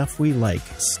to stuff we like.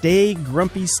 Stay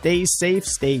grumpy, stay safe,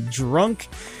 stay drunk,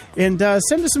 and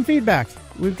send us some feedback.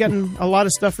 We've gotten a lot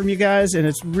of stuff from you guys, and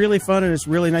it's really fun, and it's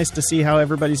really nice to see how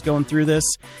everybody's going through this.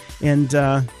 And,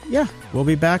 we'll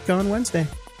be back on Wednesday.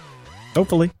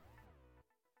 Hopefully.